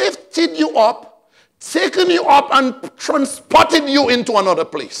lifted you up, taken you up, and transported you into another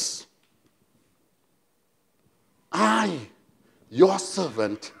place. I, your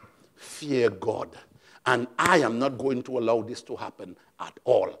servant, fear God, and I am not going to allow this to happen at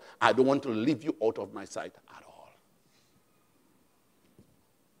all. I don't want to leave you out of my sight at all.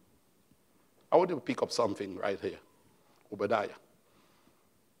 I want you to pick up something right here. Obadiah.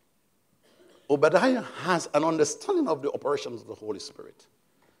 Obadiah has an understanding of the operations of the Holy Spirit.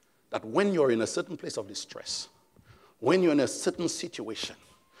 That when you're in a certain place of distress, when you're in a certain situation,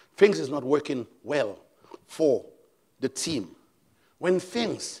 things is not working well for the team, when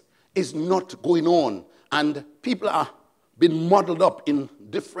things is not going on and people are being muddled up in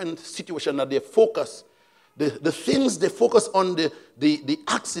different situations that they focus, the things they focus on the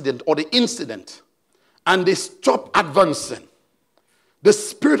accident or the incident, and they stop advancing. The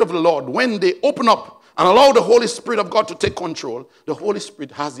Spirit of the Lord, when they open up and allow the Holy Spirit of God to take control, the Holy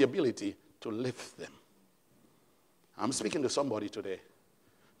Spirit has the ability to lift them. I'm speaking to somebody today.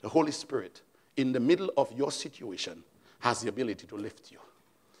 The Holy Spirit, in the middle of your situation, has the ability to lift you,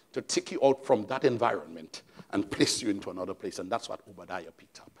 to take you out from that environment and place you into another place. And that's what Obadiah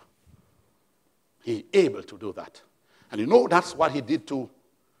picked up. He able to do that. And you know that's what he did to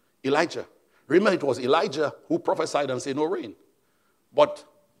Elijah. Remember, it was Elijah who prophesied and said no rain. But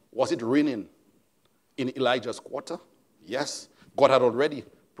was it raining in Elijah's quarter? Yes. God had already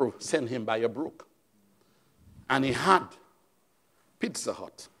sent him by a brook. And he had Pizza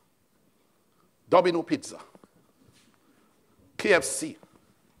Hut, Domino Pizza, KFC.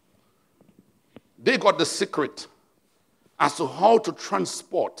 They got the secret as to how to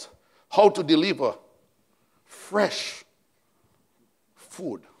transport, how to deliver fresh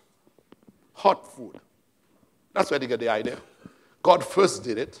food, hot food. That's where they get the idea. God first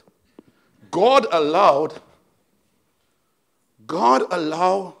did it. God allowed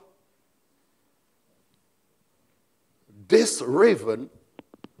this raven,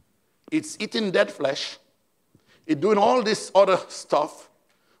 it's eating dead flesh, it's doing all this other stuff,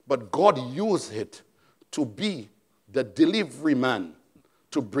 but God used it to be the delivery man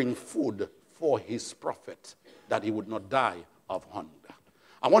to bring food for his prophet, that he would not die of hunger.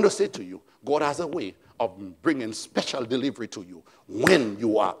 I want to say to you, God has a way of bringing special delivery to you when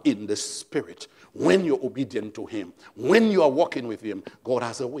you are in the Spirit, when you're obedient to him, when you are walking with him. God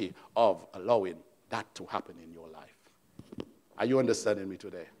has a way of allowing that to happen in your life. Are you understanding me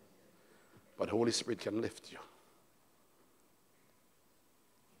today? But the Holy Spirit can lift you.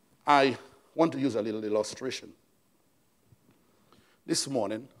 I want to use a little illustration. This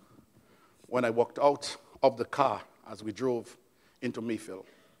morning, when I walked out of the car as we drove into Mayfield,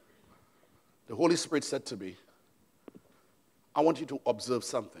 the Holy Spirit said to me, I want you to observe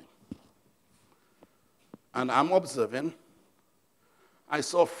something. And I'm observing. I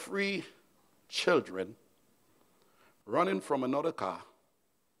saw 3 children running from another car.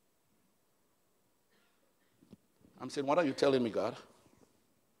 I'm saying, what are you telling me, God?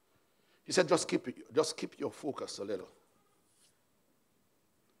 He said, just keep your focus a little.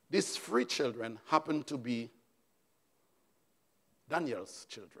 These 3 children happen to be Daniel's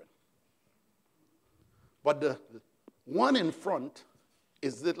children. But the one in front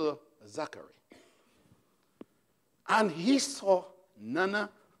is little Zachary. And he saw Nana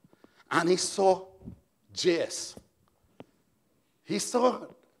and he saw JS. He saw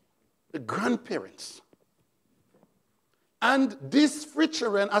the grandparents. And these 3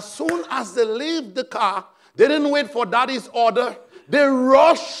 children, as soon as they leave the car, they didn't wait for daddy's order. They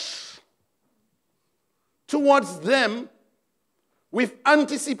rushed towards them with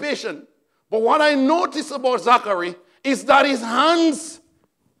anticipation. But what I noticed about Zachary is that his hands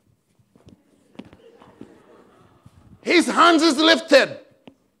is lifted.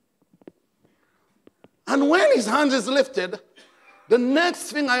 And when his hands is lifted, the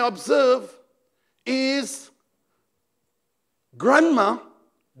next thing I observe is Grandma,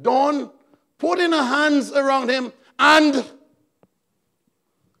 Dawn, putting her hands around him and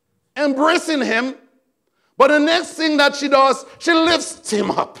embracing him. But the next thing that she does, she lifts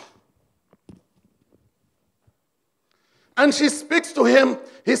him up. And she speaks to him,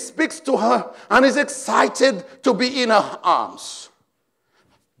 he speaks to her, and is excited to be in her arms.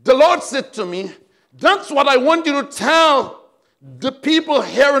 The Lord said to me, that's what I want you to tell the people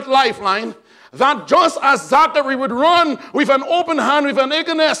here at Lifeline, that just as Zachary would run with an open hand, with an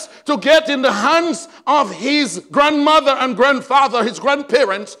eagerness to get in the hands of his grandmother and grandfather, his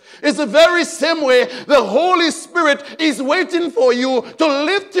grandparents, is the very same way the Holy Spirit is waiting for you to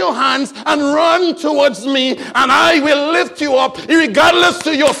lift your hands and run towards me, and I will lift you up regardless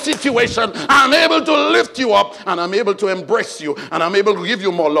to your situation. I'm able to lift you up, and I'm able to embrace you, and I'm able to give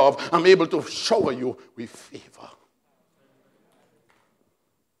you more love. I'm able to shower you with favor.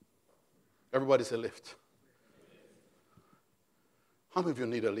 Everybody say lift. How many of you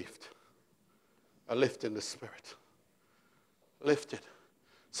need a lift? A lift in the Spirit. Lifted.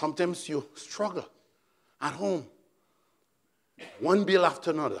 Sometimes you struggle at home. One bill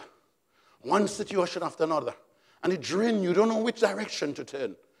after another. one situation after another. And it drains you. You don't know which direction to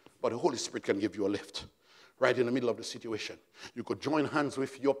turn. But the Holy Spirit can give you a lift right in the middle of the situation. You could join hands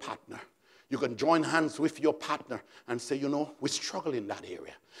with your partner. You can join hands with your partner and say, you know, we struggle in that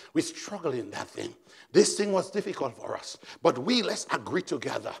area. We struggle in that thing. This thing was difficult for us. But let's agree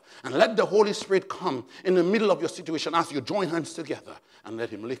together and let the Holy Spirit come in the middle of your situation as you join hands together and let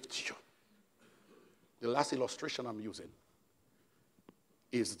him lift you. The last illustration I'm using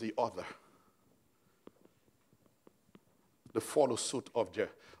is the follow suit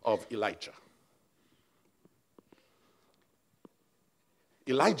of Elijah.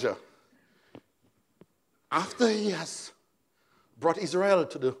 Elijah, after he has brought Israel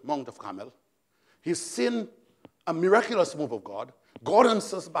to the Mount of Carmel, he's seen a miraculous move of God. God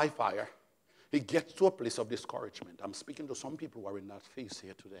answers by fire. He gets to a place of discouragement. I'm speaking to some people who are in that phase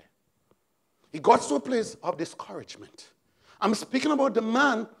here today. He got to a place of discouragement. I'm speaking about the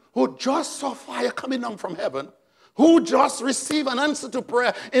man who just saw fire coming down from heaven, who just received an answer to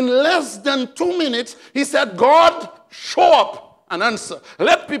prayer. In less than 2 minutes, he said, God, show up and answer.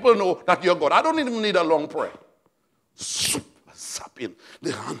 Let people know that you're God. I don't even need a long prayer. Sap in.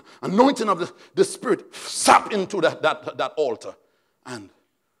 The anointing of the Spirit sap into that altar. And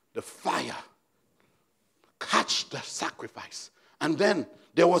the fire catch the sacrifice. And then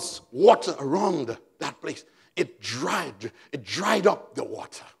there was water around that place. It dried up the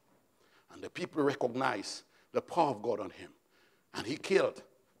water. And the people recognized the power of God on him. And he killed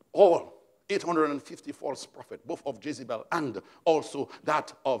all 850 false prophets, both of Jezebel and also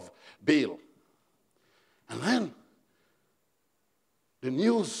that of Baal. And then the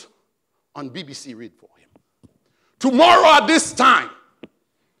news on BBC read for him. Tomorrow at this time,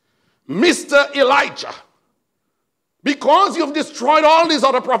 Mr. Elijah, because you've destroyed all these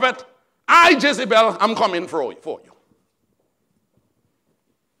other prophets, I, Jezebel, I'm coming for you.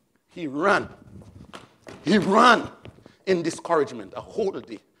 He ran. He ran in discouragement a whole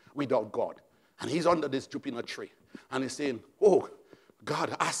day without God. And he's under this jupiter tree. And he's saying, oh,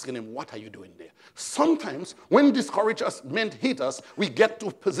 God asking him, what are you doing there? Sometimes when discouragement hit us, we get to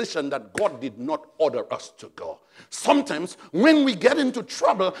a position that God did not order us to go. Sometimes when we get into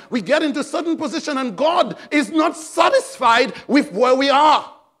trouble, we get into a certain position and God is not satisfied with where we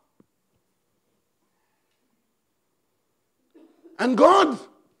are. And God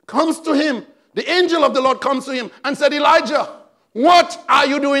comes to him. The angel of the Lord comes to him and said, Elijah, what are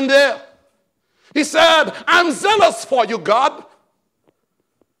you doing there? He said, I'm zealous for you, God.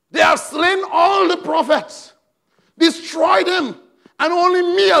 They have slain all the prophets, destroyed them, and only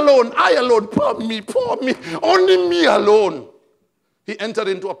me alone, I alone, poor me, only me alone. He entered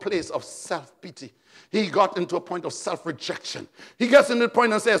into a place of self-pity. He got into a point of self-rejection. He gets into the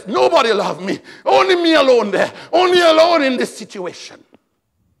point and says, nobody loves me, only me alone there, only alone in this situation.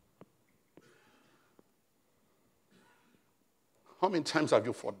 How many times have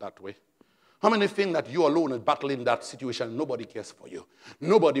you fought that way? How many think that you alone are battling that situation? Nobody cares for you.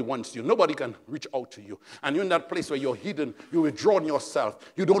 Nobody wants you. Nobody can reach out to you. And you're in that place where you're hidden. You're withdrawn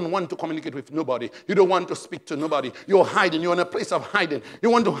yourself. You don't want to communicate with nobody. You don't want to speak to nobody. You're hiding. You're in a place of hiding. You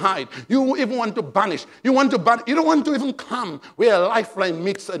want to hide. You even want to banish. You don't want to even come where a lifeline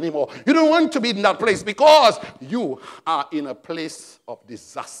meets anymore. You don't want to be in that place because you are in a place of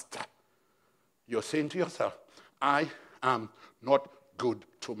disaster. You're saying to yourself, I am not good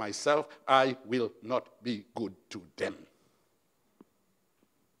to myself, I will not be good to them.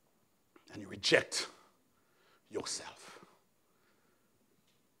 And you reject yourself.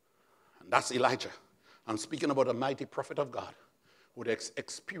 And that's Elijah. I'm speaking about a mighty prophet of God who would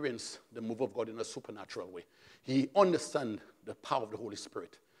experience the move of God in a supernatural way. He understands the power of the Holy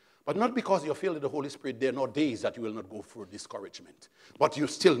Spirit. But not because you're filled with the Holy Spirit, there are no days that you will not go through discouragement. But you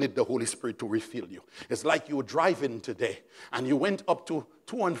still need the Holy Spirit to refill you. It's like you were driving today, and you went up to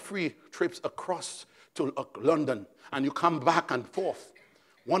 2 and 3 trips across to London, and you come back and forth.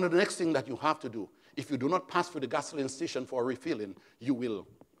 One of the next things that you have to do, if you do not pass through the gasoline station for a refilling, you will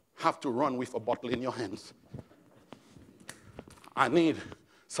have to run with a bottle in your hands. I need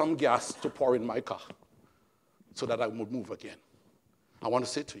some gas to pour in my car so that I will move again. I want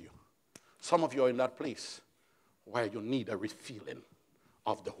to say to you, some of you are in that place where you need a refilling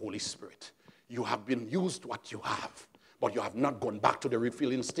of the Holy Spirit. You have been used what you have, but you have not gone back to the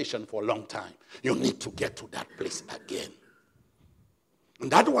refilling station for a long time. You need to get to that place again. And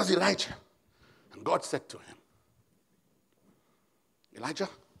that was Elijah. And God said to him, Elijah,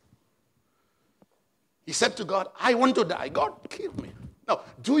 he said to God, I want to die. God, kill me. Now,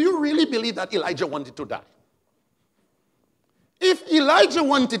 do you really believe that Elijah wanted to die? If Elijah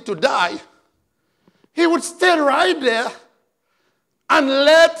wanted to die, he would stay right there and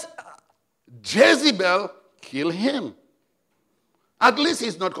let Jezebel kill him. At least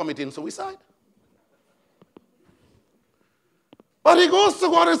he's not committing suicide. But he goes to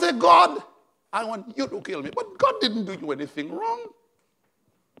God and says, God, I want you to kill me. But God didn't do you anything wrong.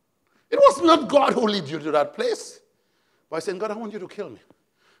 It was not God who led you to that place. By saying, God, I want you to kill me.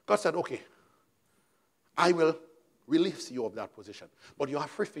 God said, okay, I will release you of that position. But you have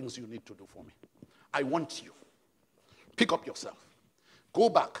 3 things you need to do for me. I want you. Pick up yourself. Go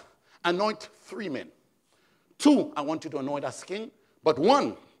back. Anoint 3 men. 2, I want you to anoint as king. But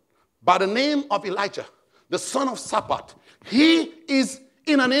 1, by the name of Elijah, the son of Shaphat, he is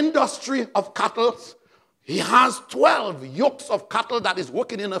in an industry of cattle. He has 12 yokes of cattle that is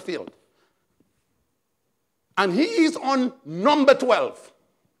working in a field. And he is on number 12.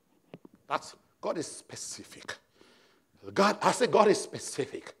 God is specific. I say God is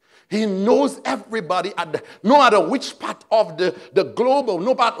specific. He knows everybody, no matter which part of the globe, or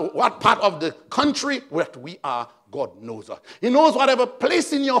no matter what part of the country where we are, God knows us. He knows whatever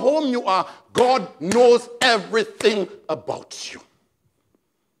place in your home you are, God knows everything about you.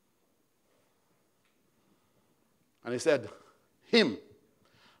 And he said, him,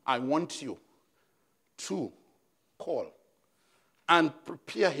 I want you to call and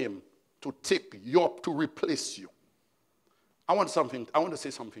prepare him to to replace you. I want to say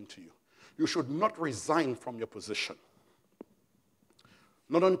something to you. You should not resign from your position.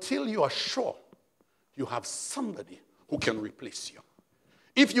 Not until you are sure you have somebody who can replace you.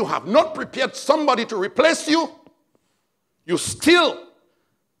 If you have not prepared somebody to replace you, you still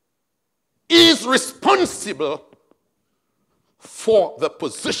is responsible for the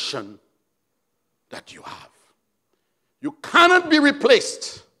position that you have. You cannot be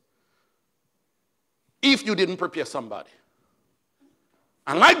replaced if you didn't prepare somebody.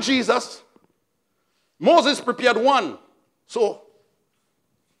 And like Jesus, Moses prepared 1. So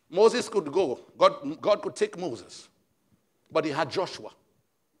Moses could go. God could take Moses. But he had Joshua.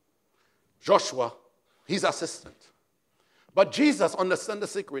 Joshua, his assistant. But Jesus, understand the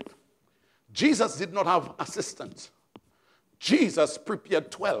secret. Jesus did not have assistants. Jesus prepared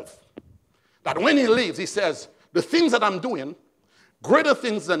 12. That when he leaves, he says, the things that I'm doing, greater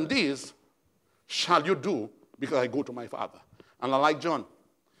things than these, shall you do because I go to my Father. And like John,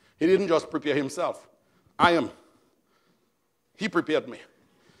 he didn't just prepare himself. He prepared me.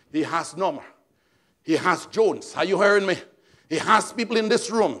 He has Norma. He has Jones. Are you hearing me? He has people in this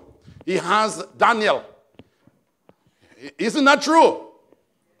room. He has Daniel. Isn't that true?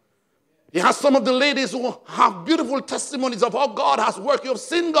 He has some of the ladies who have beautiful testimonies of how God has worked. You have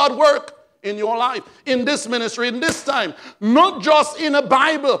seen God work in your life, in this ministry, in this time. Not just in a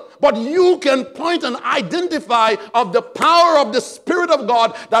Bible, but you can point and identify of the power of the Spirit of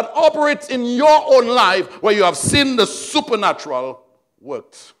God that operates in your own life where you have seen the supernatural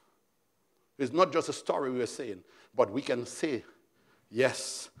worked. It's not just a story we are saying, but we can say,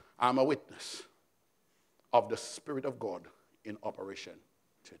 yes, I'm a witness of the Spirit of God in operation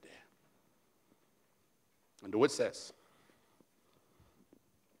today. And the word says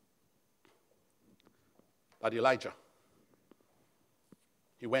that Elijah,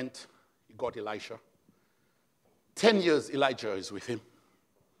 he went, he got Elisha. 10 years Elijah is with him.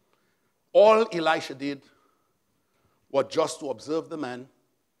 All Elisha did was just to observe the man.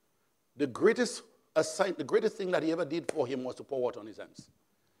 The greatest thing that he ever did for him was to pour water on his hands.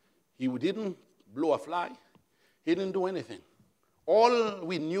 He didn't blow a fly. He didn't do anything. All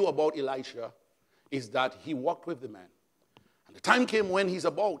we knew about Elisha is that he walked with the man. And the time came when he's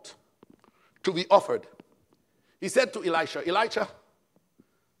about to be offered. He said to Elisha, Elisha,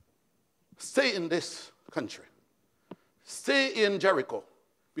 stay in this country. Stay in Jericho,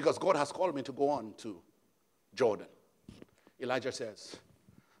 because God has called me to go on to Jordan. Elijah says,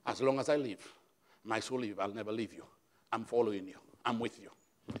 as long as I live, my soul live, I'll never leave you. I'm following you. I'm with you.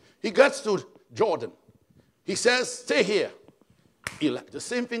 He gets to Jordan. He says, stay here. The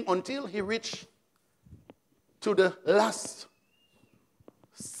same thing until he reached to the last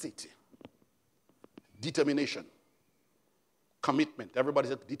city. Determination. Commitment. Everybody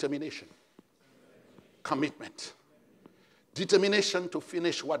said determination. Commitment. Determination to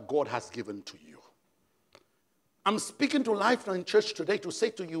finish what God has given to you. I'm speaking to Lifeline Church today to say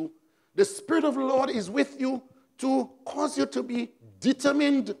to you, the Spirit of the Lord is with you to cause you to be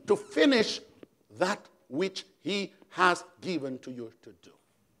determined to finish that which He has given to you to do.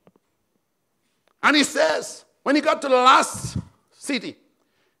 And he says, when he got to the last city,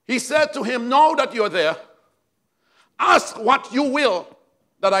 he said to him, now that you're there, ask what you will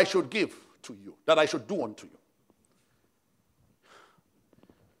that I should give to you, that I should do unto you.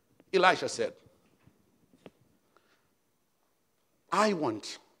 Elisha said, I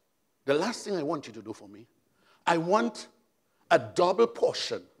want the last thing I want you to do for me, I want a double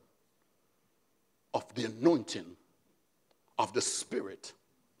portion of the anointing of the Spirit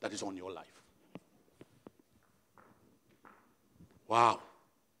that is on your life. Wow.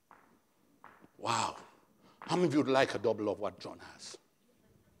 Wow. How many of you would like a double of what John has?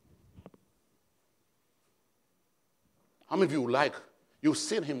 How many of you would like, you've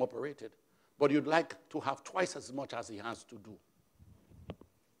seen him operated, but you'd like to have twice as much as he has to do?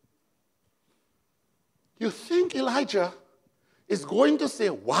 You think Elijah is going to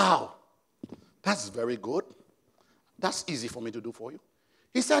say, wow, that's very good. That's easy for me to do for you.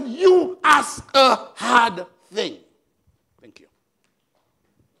 He said, you ask a hard thing. Thank you.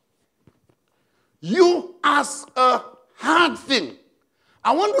 You ask a hard thing.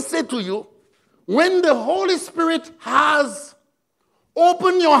 I want to say to you, when the Holy Spirit has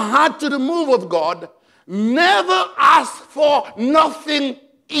opened your heart to the move of God, never ask for nothing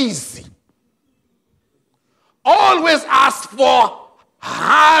easy. Always ask for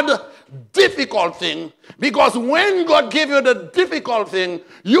hard, difficult thing, because when God gives you the difficult thing,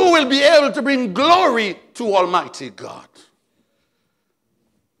 you will be able to bring glory to Almighty God.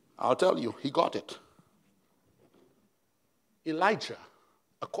 I'll tell you, he got it. Elijah,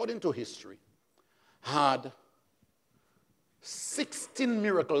 according to history, had 16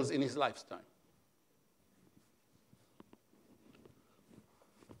 miracles in his lifetime.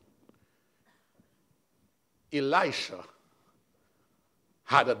 Elisha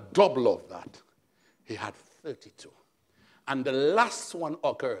had a double of that. He had 32. And the last one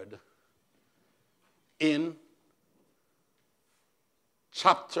occurred in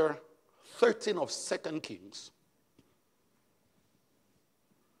chapter 13 of 2 Kings.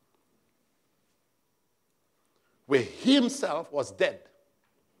 Where he himself was dead.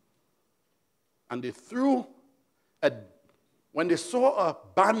 And they threw when they saw a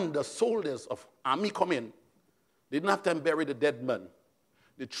band of soldiers of army come in, they didn't have time to bury the dead man.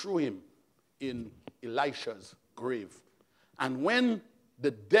 They threw him in Elisha's grave. And when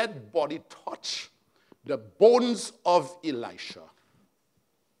the dead body touched the bones of Elisha,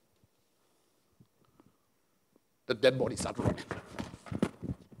 the dead body started running.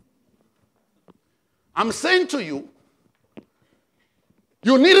 I'm saying to you,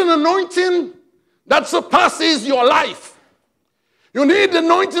 you need an anointing that surpasses your life. You need the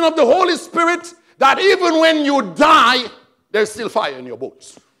anointing of the Holy Spirit that even when you die, there's still fire in your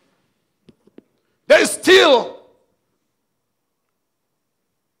bones. There's still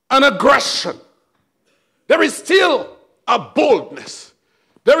an aggression. There is still a boldness.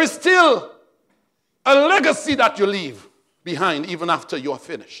 There is still a legacy that you leave behind even after you are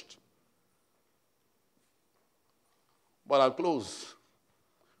finished. But I'll close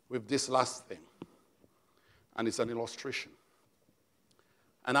with this last thing. And it's an illustration.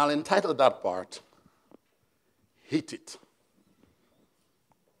 And I'll entitle that part, Hit It.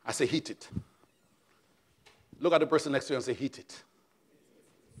 I say hit it. Look at the person next to you and say, hit it.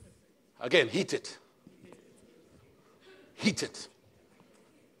 Again, hit it. Hit it.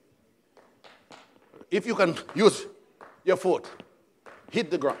 If you can use your foot, hit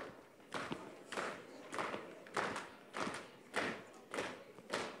the ground.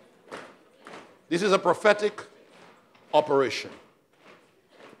 This is a prophetic operation.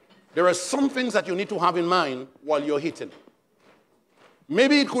 There are some things that you need to have in mind while you're hitting.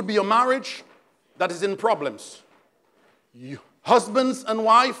 Maybe it could be your marriage that is in problems. Husbands and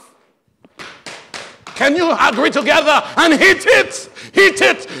wife, can you agree together and hit it? Hit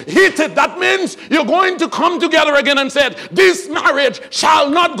it, hit it. That means you're going to come together again and say, this marriage shall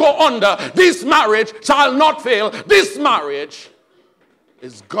not go under. This marriage shall not fail. This marriage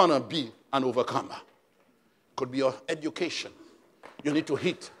is gonna be an overcomer. Could be your education. You need to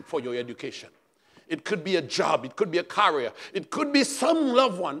hit for your education. It could be a job. It could be a career. It could be some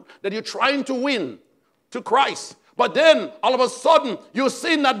loved one that you're trying to win to Christ. But then, all of a sudden, you're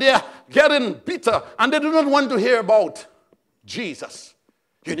seeing that they're getting bitter and they do not want to hear about Jesus.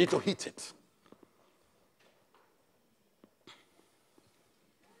 You need to hit it.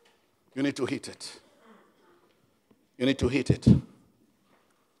 You need to hit it. You need to hit it.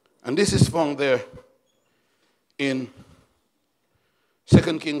 And this is found there in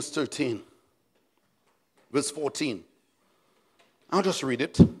 2 Kings 13, verse 14. I'll just read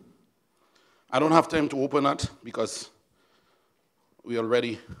it. I don't have time to open it because we're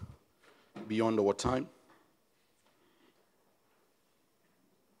already beyond our time.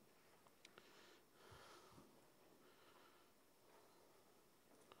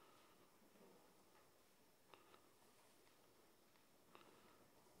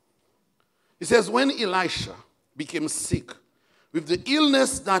 It says, when Elisha became sick with the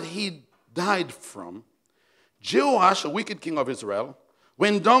illness that he died from, Jehoash, a wicked king of Israel,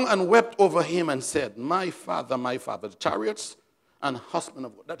 went down and wept over him and said, my father, the chariots and husband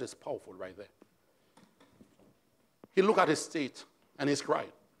of God. That is powerful right there. He looked at his state and he's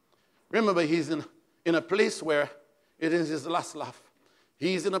crying. Remember, he's in a place where it is his last laugh.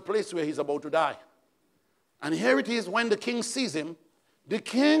 He's in a place where he's about to die. And here it is, when the king sees him, the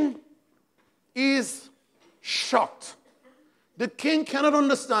king is shocked. The king cannot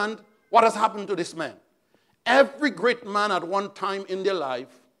understand what has happened to this man. Every great man at one time in their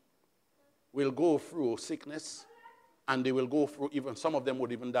life will go through sickness, and they will go through, even some of them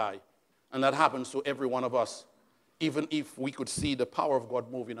would even die. And that happens to every one of us, even if we could see the power of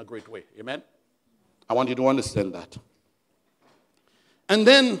God move in a great way. Amen? I want you to understand that. And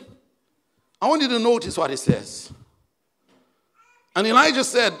then I want you to notice what he says. And Elijah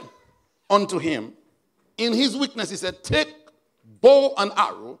said unto him, in his weakness, he said, take bow and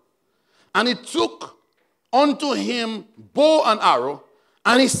arrow. And he took unto him bow and arrow.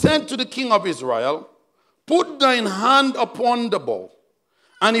 And he said to the king of Israel, put thine hand upon the bow.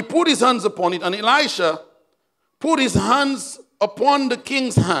 And he put his hands upon it. And Elisha put his hands upon the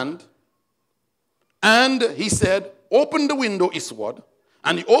king's hand. And he said, open the window eastward.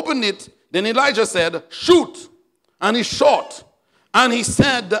 And he opened it. Then Elijah said, shoot. And he shot. And he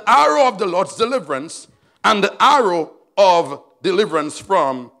said, the arrow of the Lord's deliverance, and the arrow of deliverance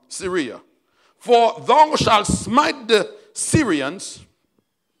from Syria. For thou shalt smite the Syrians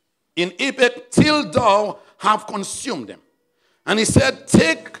in Aphek till thou have consumed them. And he said,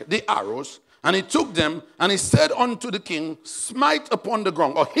 take the arrows. And he took them, and he said unto the king, smite upon the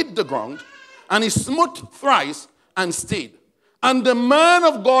ground, or hit the ground. And he smote thrice and stayed. And the man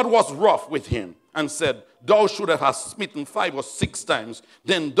of God was wroth with him and said, thou should have smitten 5 or 6 times.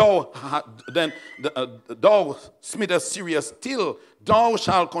 Then thou smitest Syria till thou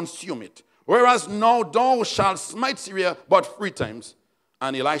shalt consume it. Whereas now thou shalt smite Syria but 3 times.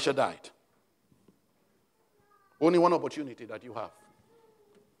 And Elisha died. Only one opportunity that you have.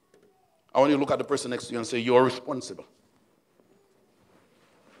 I want you to look at the person next to you and say, you're responsible.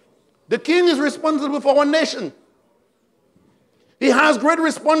 The king is responsible for one nation. He has great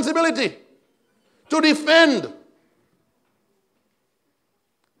responsibility to defend.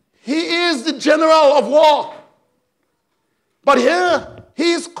 He is the general of war. But here,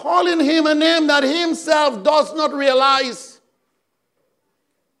 he is calling him a name that he himself does not realize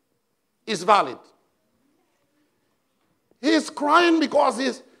is valid. He is crying because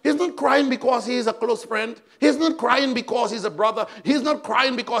he's not crying because he is a close friend. He's not crying because he's a brother. He's not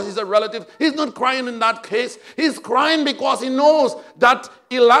crying because he's a relative. He's not crying in that case. He's crying because he knows that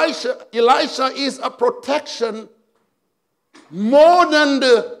Elisha is a protection more than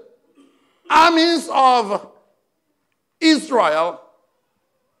the armies of Israel.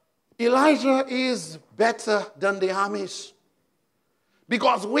 Elijah is better than the armies.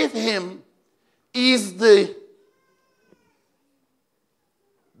 Because with him is the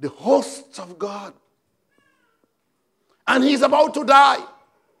host of God. And he's about to die.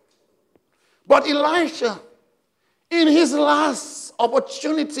 But Elisha, in his last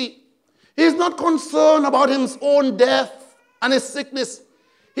opportunity, he's not concerned about his own death and his sickness.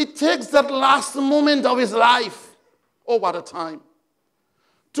 He takes that last moment of his life, oh, what a time,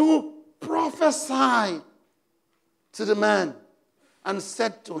 to prophesy to the man and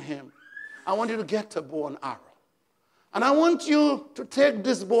said to him, I want you to get a bow and arrow. And I want you to take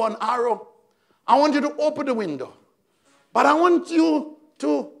this bow and arrow. I want you to open the window. But I want you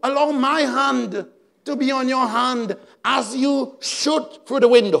to allow my hand to be on your hand as you shoot through the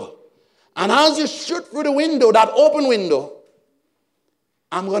window. And as you shoot through the window, that open window,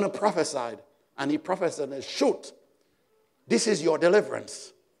 I'm going to prophesy. And he prophesied, and shoot. This is your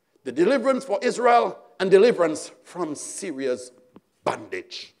deliverance. The deliverance for Israel and deliverance from Syria's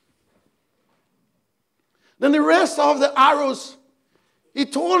bondage. Then the rest of the arrows, he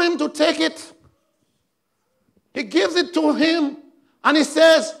told him to take it. He gives it to him, and he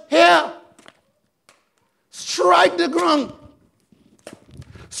says, here, strike the ground.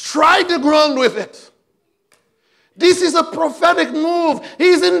 Strike the ground with it. This is a prophetic move.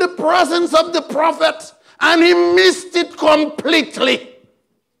 He's in the presence of the prophet, and he missed it completely.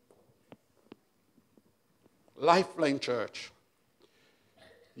 Lifeline Church,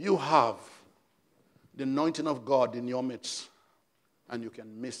 you have the anointing of God in your midst, and you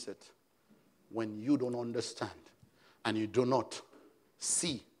can miss it when you don't understand and you do not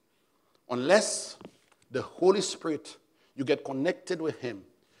see. Unless the Holy Spirit, you get connected with him,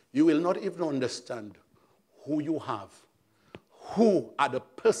 you will not even understand who you have, who are the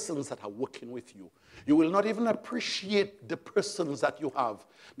persons that are working with you. You will not even appreciate the persons that you have,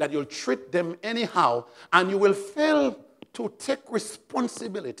 that you'll treat them anyhow, and you will fail to take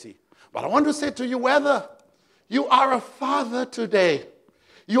responsibility. But I want to say to you, whether you are a father today,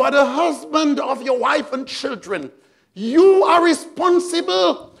 you are the husband of your wife and children, you are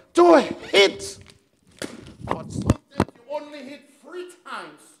responsible to hit. But sometimes you only hit 3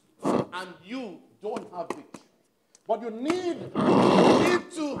 times, and you don't have it. But you need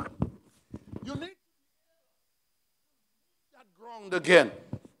that ground again.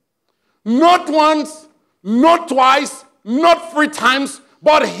 Not once, not twice, not 3 times,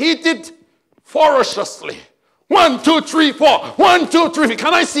 but hit it ferociously. 1, 2, 3, 4. 1, 2, 3.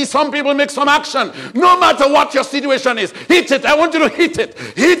 Can I see some people make some action? No matter what your situation is, hit it. I want you to hit it.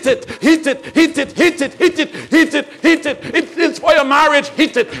 Hit it. Hit it. Hit it. Hit it. Hit it. Hit it. Hit it. It's for your marriage.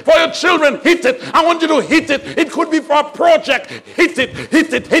 Hit it. For your children. Hit it. I want you to hit it. It could be for a project. Hit it.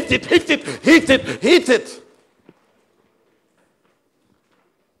 Hit it. Hit it. Hit it. Hit it. Hit it.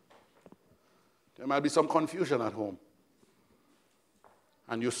 There might be some confusion at home.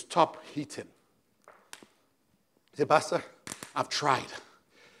 And you stop hitting. Say, Pastor, I've tried.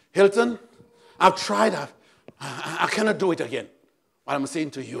 Hilton, I've tried. I cannot do it again. But I'm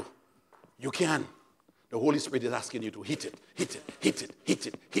saying to you, you can. The Holy Spirit is asking you to hit it, hit it, hit it, hit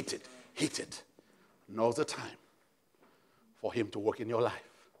it, hit it, hit it. Now's the time for him to work in your life.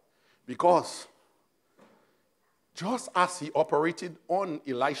 Because just as he operated on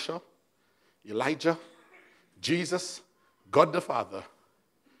Elisha, Elijah, Jesus, God the Father,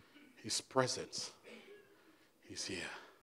 his presence is here.